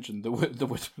you mentioned they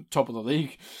were top of the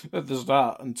league at the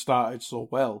start and started so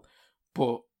well,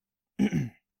 but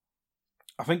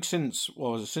I think since the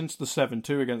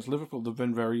 7-2 against Liverpool, they've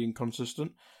been very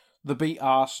inconsistent. They beat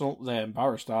Arsenal, they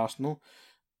embarrassed Arsenal,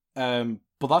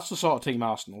 but that's the sort of team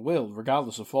Arsenal will,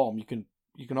 regardless of form. You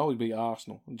can always beat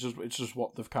Arsenal. It's just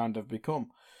what they've kind of become.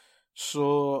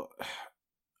 So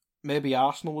maybe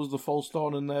Arsenal was the false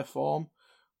dawn in their form,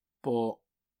 but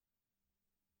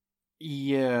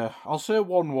yeah, I'll say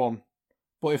 1-1.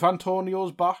 But if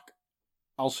Antonio's back,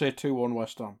 I'll say 2-1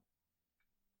 West Ham.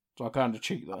 So I kind of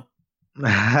cheat there.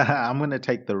 I'm going to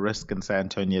take the risk and say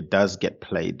Antonio does get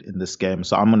played in this game.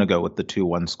 So I'm going to go with the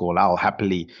 2-1 score. I'll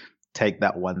happily take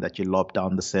that one that you lob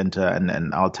down the centre,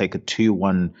 and I'll take a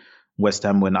 2-1 West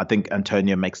Ham win. I think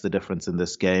Antonio makes the difference in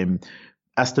this game.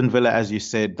 Aston Villa, as you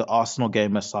said, the Arsenal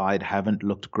game aside, haven't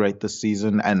looked great this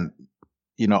season, and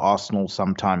you know, Arsenal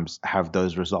sometimes have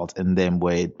those results in them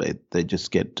where they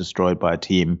just get destroyed by a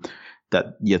team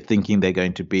that you're thinking they're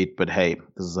going to beat. But hey,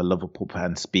 this is a Liverpool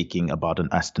fan speaking about an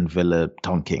Aston Villa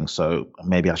tonking, so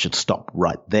maybe I should stop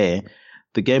right there.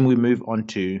 The game we move on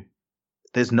to,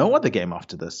 there's no other game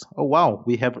after this. Oh, wow.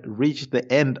 We have reached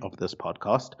the end of this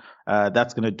podcast.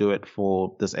 That's going to do it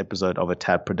for this episode of A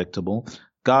Tad Predictable.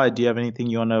 Guy, do you have anything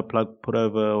you want to put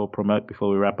over or promote before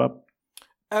we wrap up?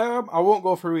 I won't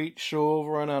go through each show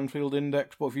over on Anfield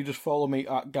Index, but if you just follow me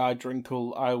at Guy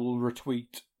Drinkle, I will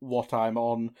retweet what I'm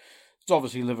on. It's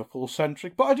obviously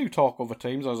Liverpool-centric, but I do talk other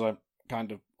teams as I'm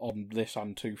kind of on this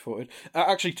and two-footed.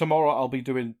 Actually, tomorrow I'll be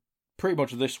doing pretty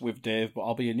much this with Dave, but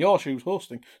I'll be in your shoes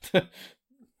hosting.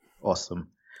 Awesome.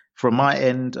 From my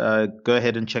end, go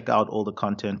ahead and check out all the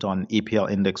content on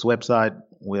EPL Index website.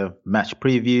 We have match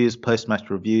previews, post-match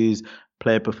reviews,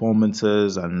 player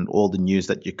performances, and all the news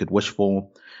that you could wish for.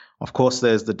 Of course,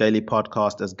 there's the daily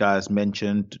podcast, as Guy has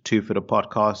mentioned, Two Footer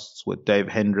Podcasts with Dave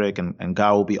Hendrick, and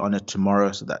Guy will be on it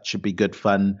tomorrow, so that should be good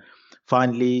fun.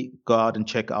 Finally, go out and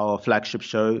check our flagship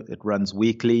show. It runs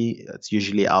weekly. It's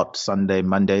usually out Sunday,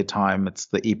 Monday time. It's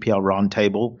the EPL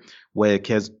Roundtable, where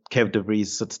Kev De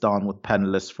Vries sits down with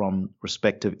panelists from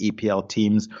respective EPL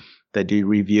teams. They do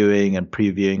reviewing and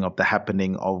previewing of the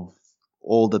happening of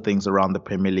all the things around the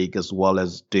Premier League, as well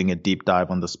as doing a deep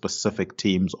dive on the specific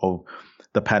teams of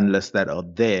the panelists that are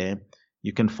there.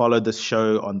 You can follow this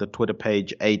show on the Twitter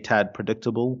page, A Tad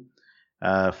Predictable.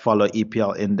 Follow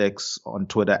EPL Index on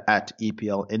Twitter at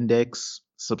EPL Index.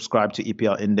 Subscribe to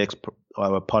EPL Index,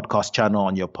 our podcast channel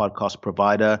on your podcast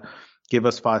provider. Give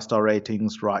us 5-star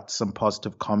ratings, write some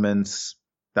positive comments.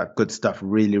 That good stuff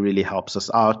really, really helps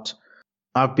us out.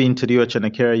 I've been Tadeo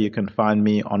Chinakira. You can find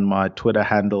me on my Twitter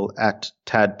handle at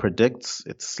Tad Predicts.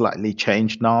 It's slightly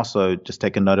changed now, so just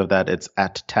take a note of that. It's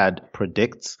at Tad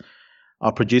Predicts.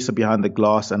 Our producer behind the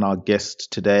glass and our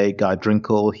guest today, Guy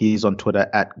Drinkle. He's on Twitter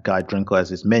at Guy Drinkle,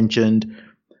 as is mentioned.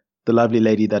 The lovely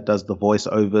lady that does the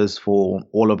voiceovers for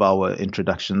all of our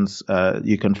introductions.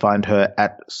 You can find her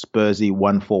at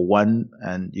Spursy141,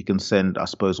 and you can send, I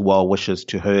suppose, well wishes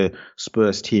to her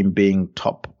Spurs team being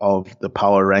top of the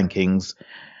power rankings.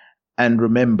 And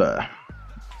remember,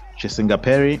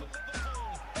 Chisingaperi,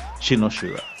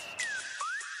 Chinoshura.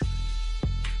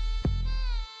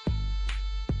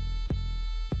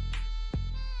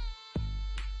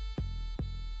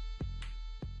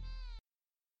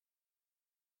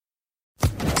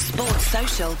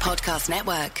 Social Podcast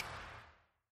Network.